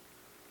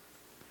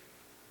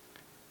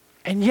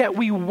 And yet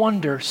we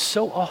wonder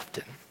so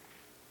often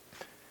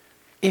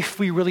if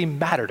we really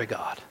matter to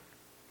God.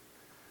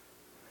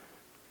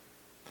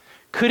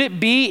 Could it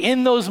be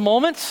in those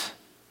moments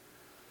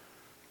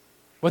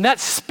when that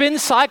spin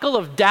cycle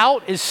of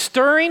doubt is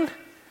stirring?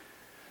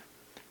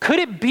 Could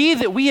it be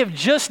that we have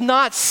just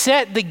not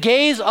set the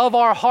gaze of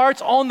our hearts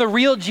on the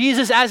real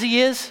Jesus as he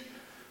is?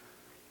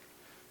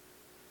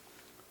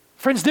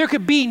 Friends, there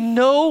could be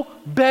no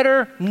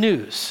better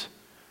news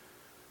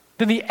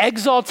than the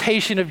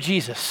exaltation of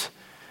Jesus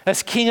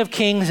as King of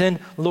Kings and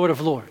Lord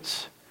of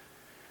Lords.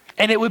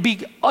 And it would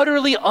be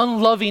utterly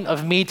unloving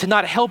of me to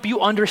not help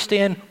you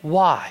understand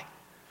why.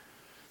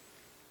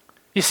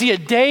 You see, a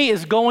day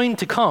is going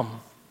to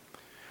come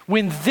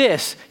when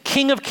this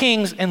King of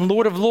Kings and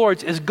Lord of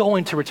Lords is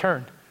going to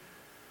return.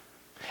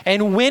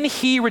 And when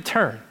he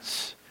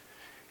returns,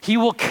 he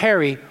will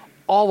carry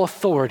all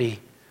authority.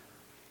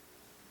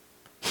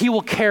 He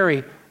will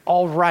carry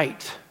all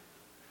right.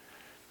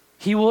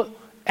 He will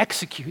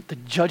execute the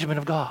judgment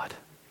of God.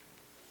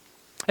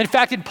 In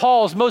fact, in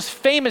Paul's most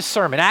famous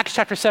sermon, Acts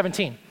chapter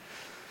 17,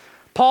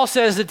 Paul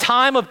says the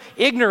time of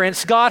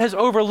ignorance God has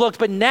overlooked,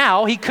 but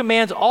now he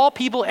commands all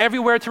people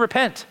everywhere to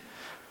repent.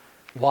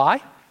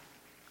 Why?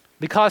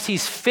 Because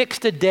he's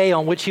fixed a day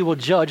on which he will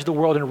judge the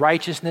world in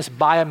righteousness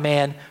by a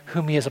man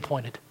whom he has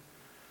appointed.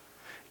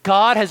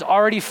 God has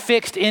already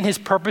fixed in his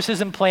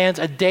purposes and plans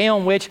a day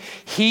on which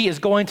he is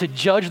going to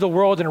judge the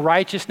world in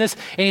righteousness,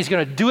 and he's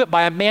going to do it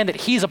by a man that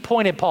he's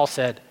appointed, Paul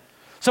said.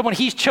 Someone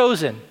he's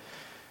chosen.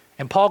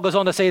 And Paul goes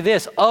on to say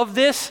this, of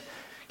this,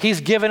 he's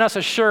given us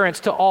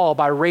assurance to all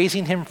by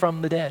raising him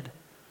from the dead.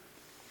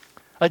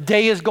 A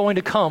day is going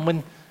to come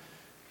when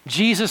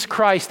Jesus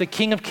Christ, the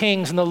King of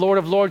Kings and the Lord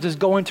of Lords, is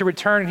going to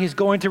return, and he's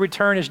going to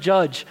return as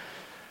judge.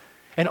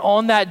 And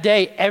on that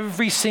day,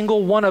 every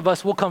single one of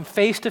us will come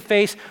face to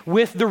face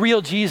with the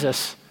real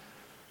Jesus.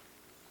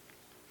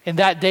 And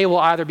that day will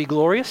either be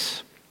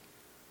glorious,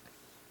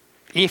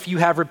 if you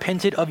have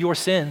repented of your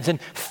sins and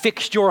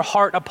fixed your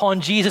heart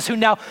upon Jesus, who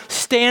now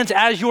stands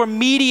as your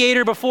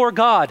mediator before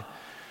God,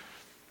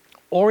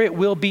 or it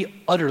will be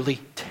utterly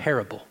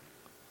terrible.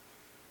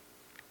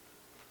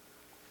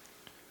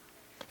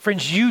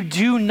 Friends, you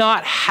do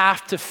not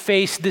have to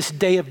face this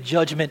day of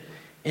judgment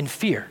in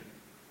fear.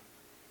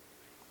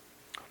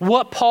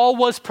 What Paul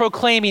was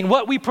proclaiming,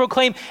 what we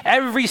proclaim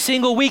every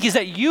single week, is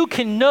that you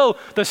can know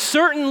the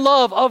certain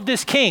love of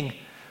this King,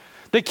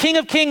 the King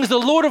of Kings, the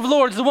Lord of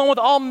Lords, the one with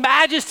all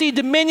majesty,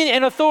 dominion,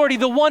 and authority,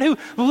 the one who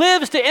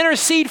lives to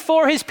intercede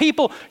for his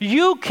people.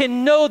 You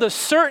can know the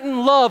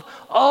certain love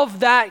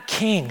of that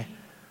King.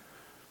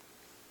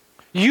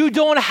 You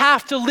don't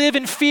have to live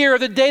in fear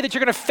of the day that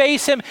you're going to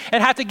face him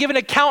and have to give an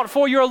account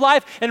for your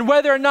life and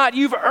whether or not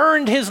you've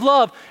earned his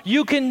love.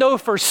 You can know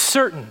for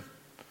certain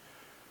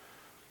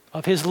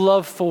of his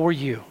love for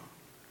you.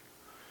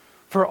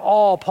 For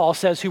all, Paul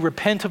says, who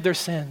repent of their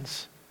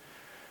sins,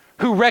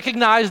 who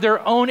recognize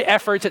their own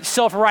efforts at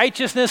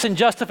self-righteousness and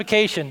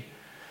justification,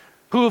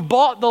 who have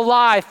bought the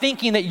lie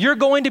thinking that you're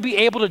going to be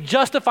able to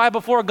justify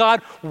before God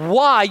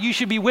why you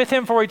should be with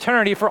him for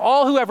eternity. For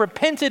all who have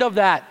repented of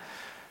that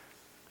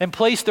and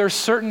placed their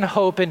certain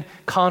hope and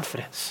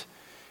confidence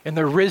in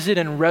the risen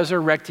and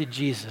resurrected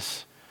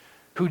Jesus,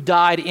 who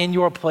died in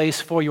your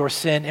place for your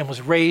sin and was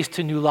raised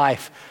to new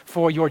life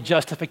for your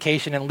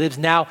justification and lives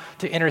now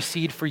to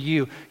intercede for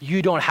you.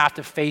 You don't have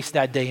to face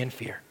that day in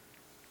fear.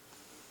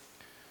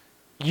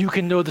 You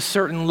can know the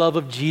certain love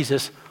of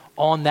Jesus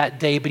on that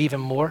day, but even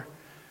more,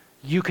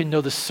 you can know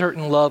the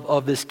certain love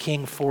of this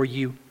King for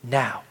you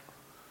now.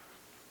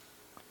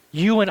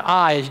 You and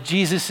I, as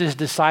Jesus'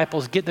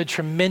 disciples, get the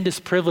tremendous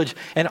privilege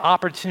and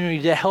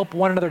opportunity to help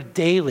one another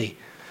daily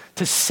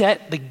to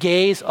set the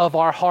gaze of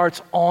our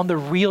hearts on the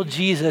real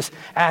Jesus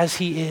as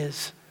he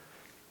is.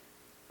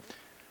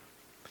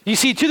 You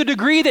see, to the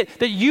degree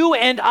that you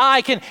and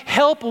I can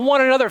help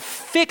one another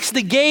fix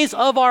the gaze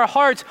of our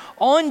hearts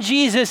on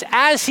Jesus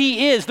as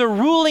he is, the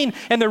ruling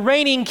and the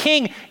reigning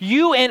King,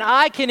 you and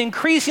I can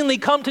increasingly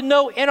come to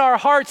know in our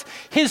hearts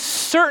his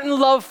certain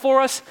love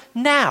for us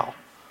now.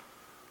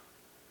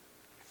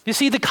 You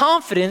see, the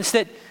confidence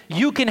that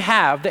you can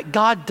have that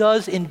God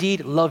does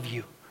indeed love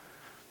you,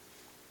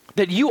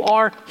 that you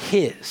are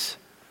his,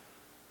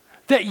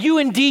 that you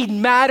indeed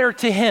matter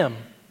to him.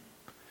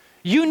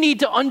 You need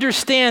to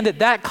understand that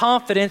that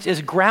confidence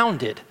is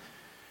grounded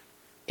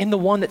in the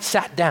one that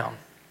sat down.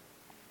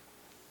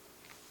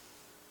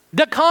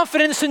 The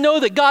confidence to know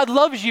that God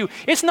loves you,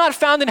 it's not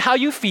found in how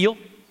you feel.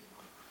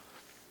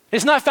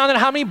 It's not found in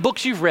how many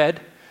books you've read.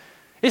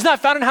 It's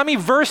not found in how many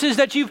verses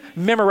that you've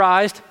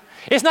memorized.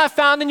 It's not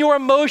found in your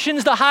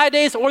emotions, the high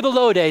days or the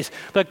low days.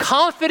 The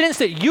confidence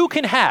that you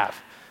can have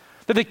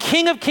that the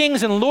King of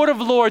Kings and Lord of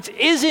Lords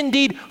is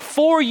indeed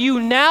for you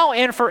now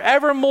and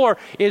forevermore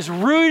is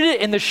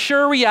rooted in the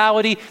sure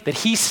reality that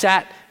he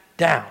sat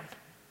down.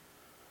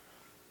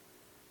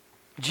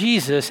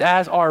 Jesus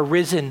as our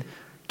risen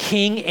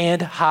King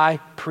and High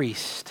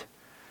Priest.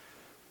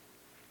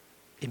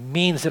 It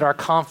means that our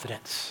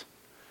confidence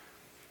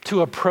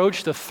to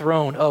approach the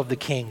throne of the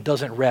King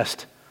doesn't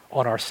rest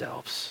on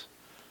ourselves.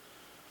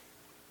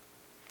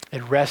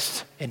 It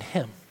rests in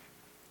him.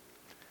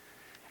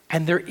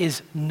 And there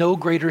is no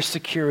greater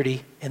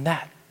security in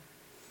that.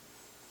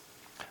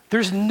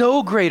 There's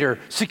no greater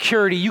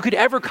security you could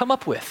ever come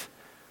up with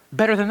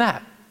better than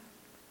that.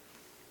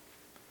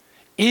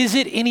 Is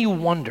it any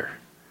wonder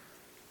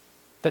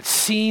that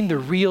seeing the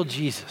real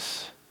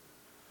Jesus,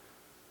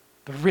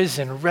 the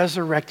risen,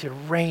 resurrected,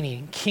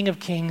 reigning King of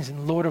Kings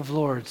and Lord of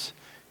Lords,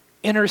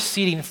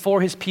 interceding for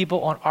his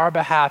people on our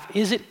behalf,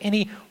 is it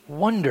any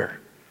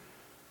wonder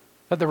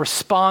that the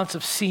response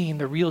of seeing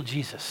the real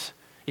Jesus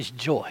is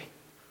joy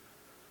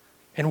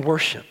and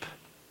worship?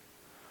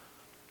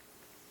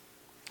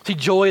 See,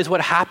 joy is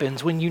what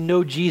happens when you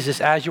know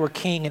Jesus as your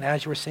King and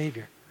as your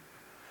Savior.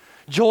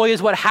 Joy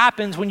is what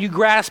happens when you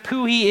grasp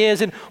who he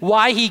is and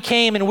why he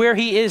came and where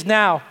he is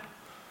now.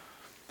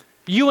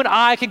 You and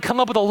I can come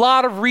up with a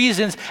lot of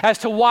reasons as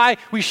to why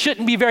we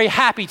shouldn't be very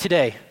happy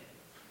today.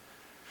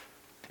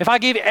 If I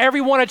gave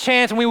everyone a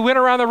chance and we went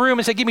around the room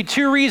and said, give me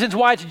 2 reasons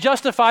why it's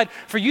justified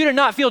for you to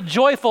not feel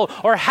joyful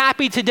or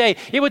happy today,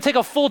 it would take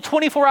a full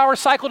 24-hour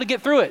cycle to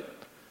get through it.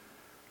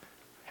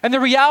 And the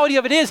reality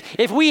of it is,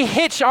 if we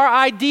hitch our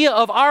idea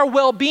of our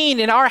well-being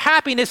and our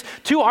happiness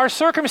to our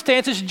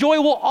circumstances, joy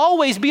will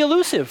always be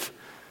elusive.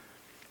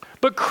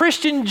 But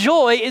Christian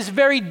joy is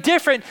very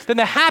different than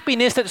the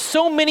happiness that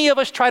so many of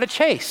us try to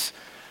chase.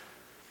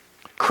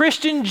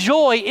 Christian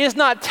joy is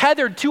not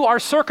tethered to our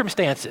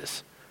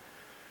circumstances.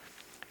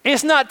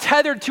 It's not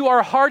tethered to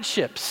our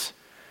hardships.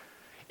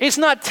 It's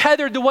not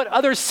tethered to what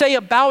others say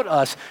about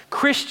us.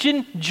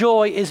 Christian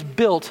joy is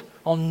built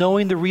on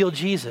knowing the real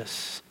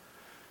Jesus.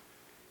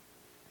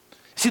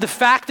 See, the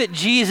fact that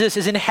Jesus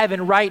is in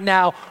heaven right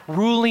now,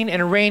 ruling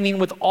and reigning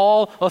with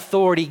all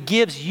authority,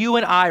 gives you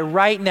and I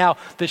right now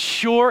the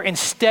sure and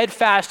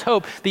steadfast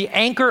hope, the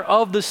anchor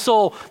of the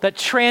soul that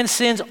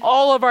transcends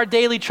all of our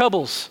daily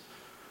troubles.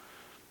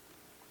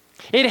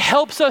 It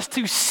helps us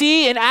to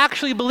see and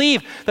actually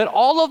believe that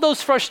all of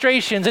those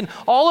frustrations and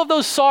all of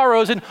those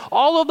sorrows and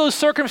all of those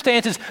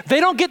circumstances,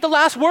 they don't get the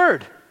last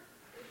word.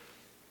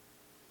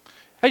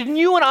 And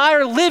you and I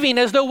are living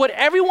as though what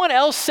everyone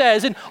else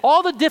says and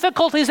all the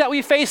difficulties that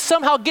we face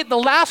somehow get the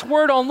last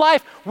word on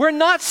life. We're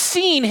not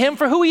seeing him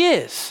for who he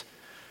is.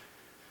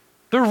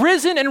 The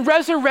risen and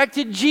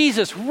resurrected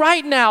Jesus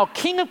right now,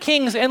 King of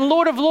Kings and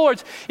Lord of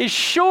Lords, is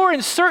sure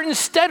and certain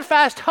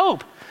steadfast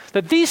hope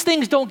that these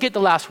things don't get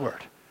the last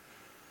word.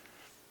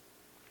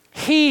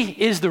 He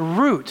is the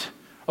root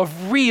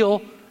of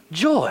real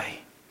joy.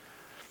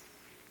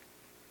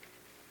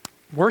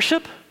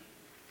 Worship.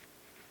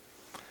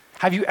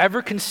 Have you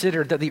ever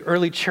considered that the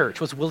early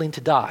church was willing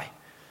to die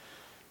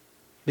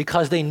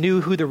because they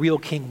knew who the real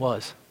king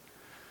was?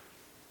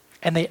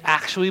 And they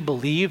actually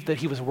believed that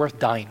he was worth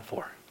dying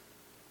for.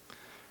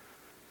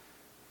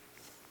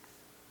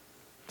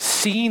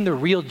 Seeing the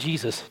real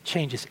Jesus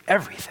changes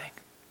everything.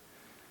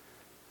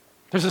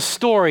 There's a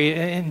story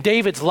in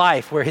David's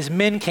life where his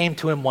men came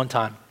to him one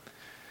time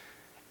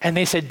and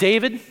they said,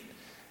 David,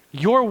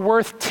 you're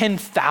worth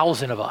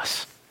 10,000 of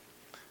us.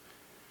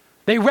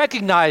 They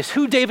recognized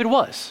who David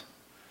was.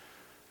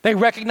 They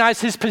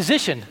recognized his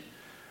position.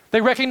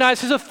 They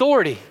recognized his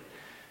authority.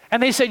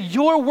 And they said,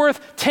 you're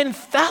worth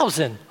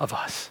 10,000 of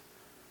us.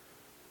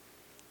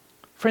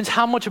 Friends,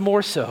 how much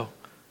more so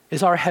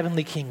is our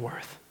heavenly King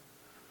worth?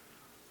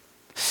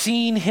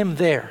 Seeing him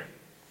there,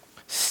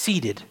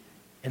 seated,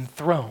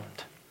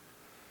 enthroned,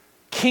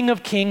 King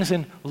of Kings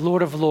and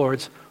Lord of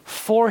Lords,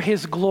 for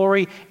his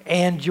glory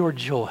and your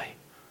joy.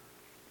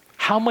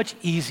 How much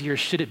easier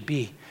should it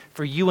be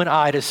for you and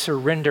I to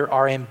surrender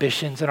our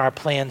ambitions and our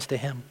plans to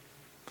him?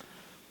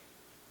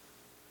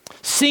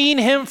 Seeing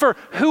him for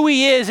who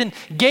he is and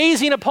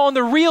gazing upon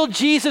the real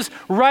Jesus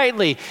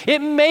rightly, it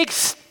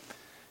makes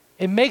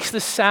it makes the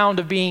sound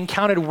of being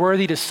counted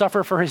worthy to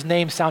suffer for his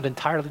name sound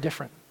entirely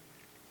different.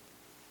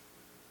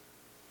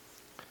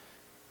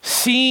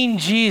 Seeing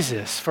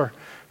Jesus for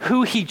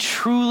who he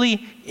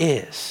truly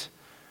is,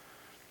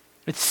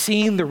 it's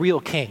seeing the real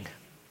king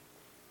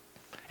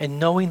and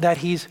knowing that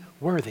he's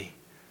worthy.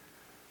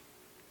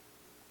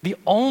 The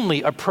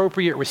only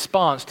appropriate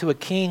response to a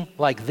king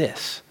like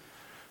this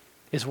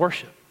is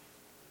worship.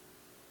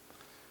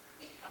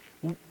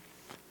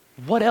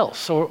 What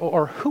else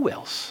or who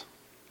else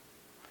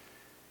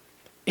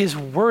is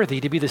worthy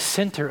to be the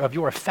center of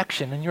your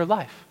affection in your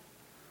life?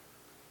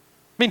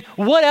 I mean,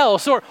 what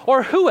else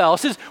or who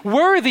else is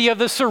worthy of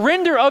the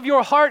surrender of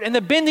your heart and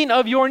the bending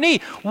of your knee?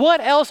 What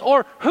else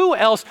or who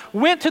else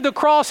went to the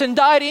cross and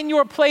died in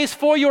your place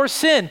for your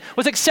sin,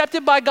 was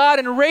accepted by God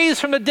and raised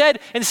from the dead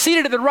and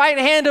seated at the right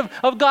hand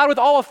of God with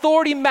all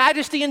authority,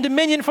 majesty, and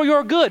dominion for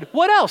your good?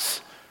 What else?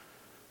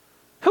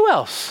 Who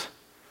else?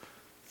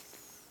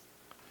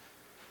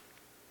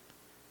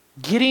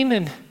 Getting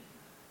in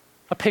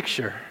a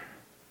picture,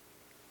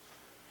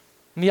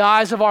 in the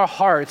eyes of our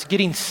hearts,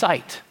 getting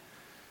sight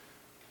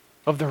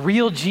of the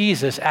real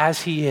Jesus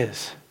as he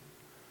is.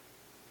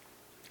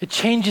 It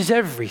changes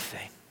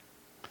everything.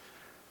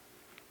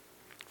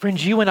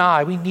 Friends, you and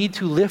I, we need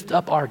to lift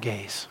up our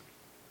gaze.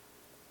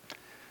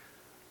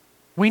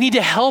 We need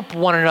to help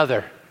one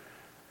another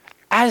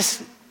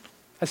as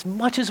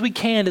much as we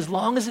can, as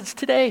long as it's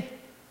today,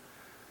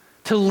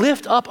 to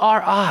lift up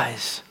our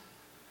eyes,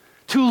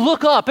 to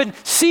look up and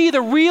see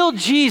the real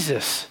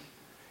Jesus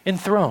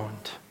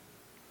enthroned.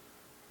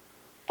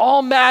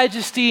 All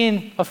majesty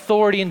and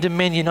authority and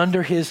dominion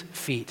under his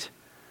feet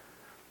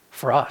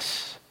for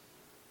us.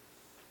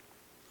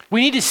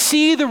 We need to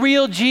see the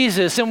real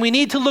Jesus, and we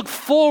need to look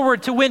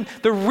forward to when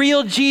the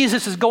real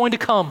Jesus is going to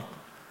come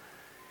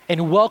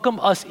and welcome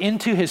us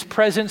into his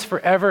presence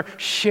forever,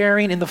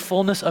 sharing in the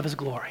fullness of his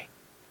glory.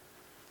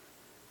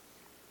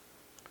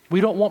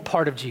 We don't want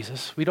part of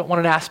Jesus. We don't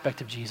want an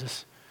aspect of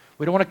Jesus.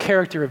 We don't want a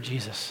character of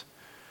Jesus.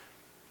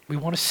 We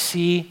want to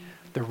see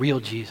the real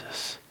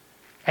Jesus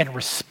and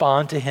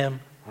respond to him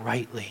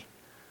rightly.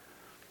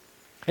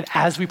 And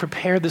as we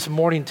prepare this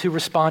morning to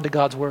respond to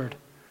God's word,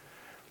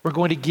 we're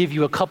going to give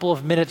you a couple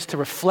of minutes to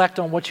reflect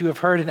on what you have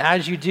heard. And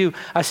as you do,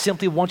 I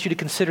simply want you to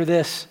consider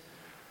this.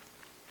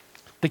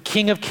 The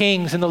King of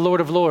Kings and the Lord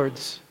of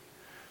Lords,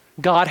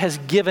 God has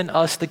given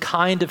us the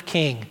kind of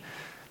king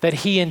that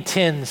he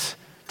intends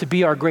to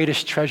be our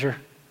greatest treasure.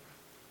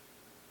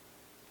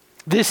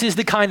 This is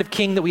the kind of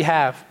king that we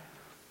have.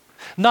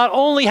 Not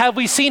only have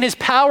we seen his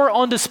power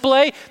on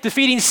display,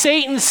 defeating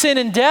Satan, sin,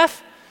 and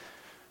death,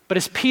 but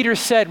as Peter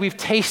said, we've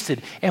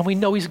tasted and we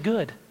know he's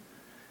good.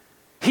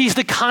 He's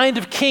the kind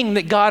of king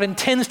that God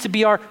intends to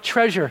be our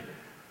treasure.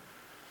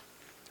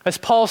 As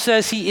Paul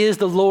says, he is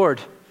the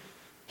Lord.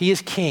 He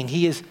is King.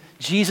 He is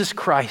Jesus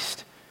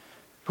Christ,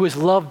 who has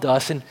loved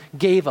us and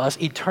gave us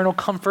eternal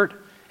comfort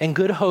and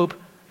good hope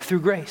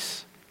through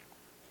grace.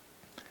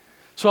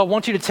 So I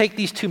want you to take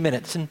these 2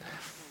 minutes and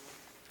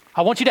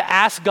I want you to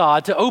ask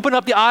God to open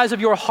up the eyes of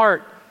your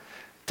heart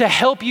to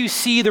help you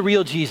see the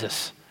real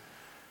Jesus.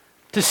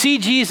 To see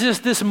Jesus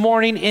this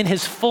morning in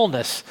his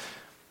fullness,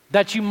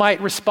 that you might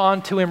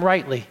respond to him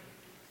rightly.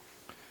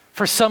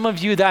 For some of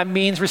you, that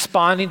means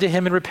responding to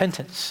him in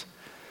repentance.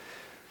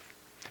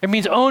 It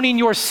means owning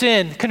your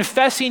sin,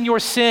 confessing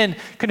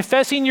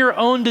your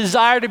own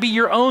desire to be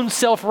your own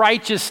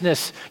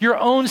self-righteousness, your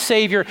own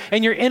Savior,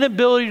 and your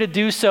inability to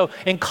do so,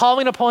 and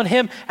calling upon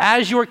him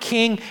as your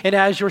King and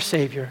as your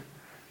Savior.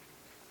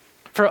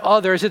 For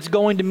others, it's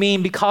going to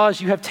mean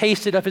because you have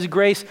tasted of his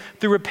grace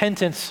through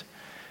repentance,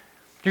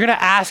 you're going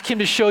to ask him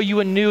to show you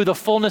anew the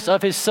fullness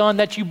of his Son,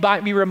 that you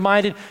might be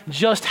reminded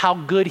just how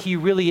good he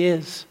really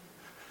is.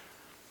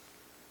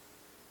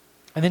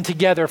 And then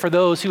together, for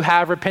those who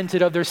have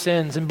repented of their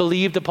sins and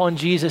believed upon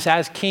Jesus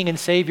as King and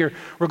Savior,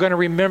 we're going to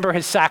remember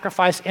his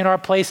sacrifice in our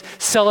place,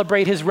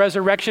 celebrate his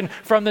resurrection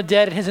from the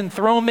dead and his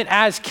enthronement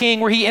as King,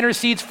 where he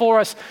intercedes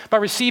for us by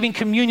receiving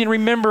communion,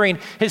 remembering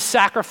his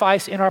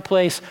sacrifice in our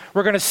place.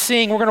 We're going to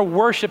sing, we're going to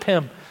worship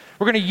him.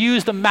 We're going to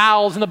use the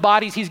mouths and the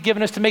bodies he's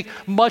given us to make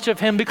much of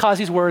him because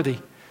he's worthy.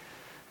 And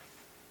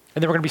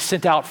then we're going to be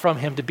sent out from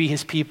him to be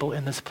his people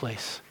in this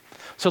place.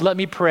 So let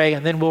me pray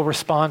and then we'll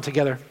respond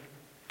together.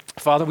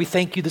 Father, we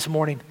thank you this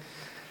morning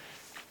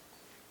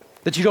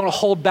that you don't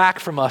hold back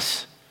from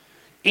us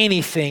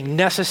anything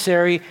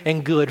necessary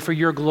and good for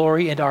your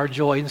glory and our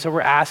joy. And so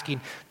we're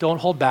asking, don't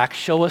hold back.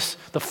 Show us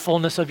the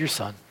fullness of your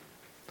Son.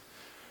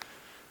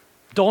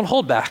 Don't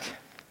hold back.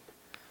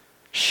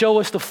 Show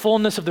us the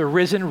fullness of the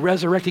risen,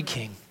 resurrected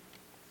King.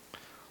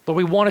 Lord,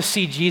 we want to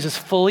see Jesus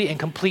fully and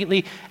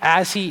completely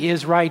as he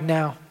is right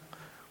now.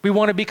 We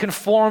want to be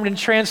conformed and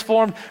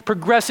transformed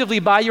progressively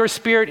by your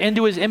Spirit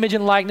into his image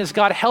and likeness.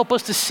 God, help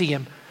us to see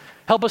him.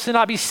 Help us to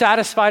not be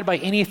satisfied by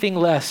anything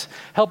less.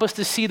 Help us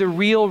to see the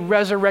real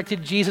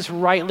resurrected Jesus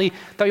rightly,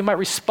 that we might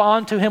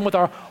respond to him with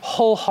our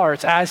whole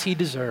hearts as he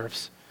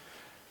deserves.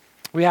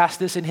 We ask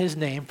this in his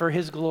name for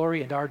his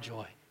glory and our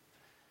joy.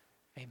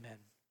 Amen.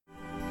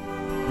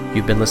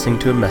 You've been listening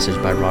to a message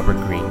by Robert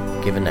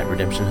Greene given at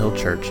Redemption Hill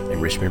Church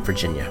in Richmond,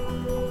 Virginia.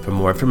 For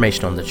more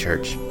information on the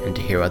church and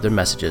to hear other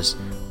messages,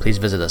 please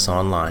visit us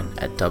online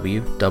at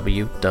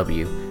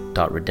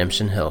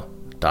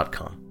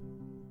www.redemptionhill.com.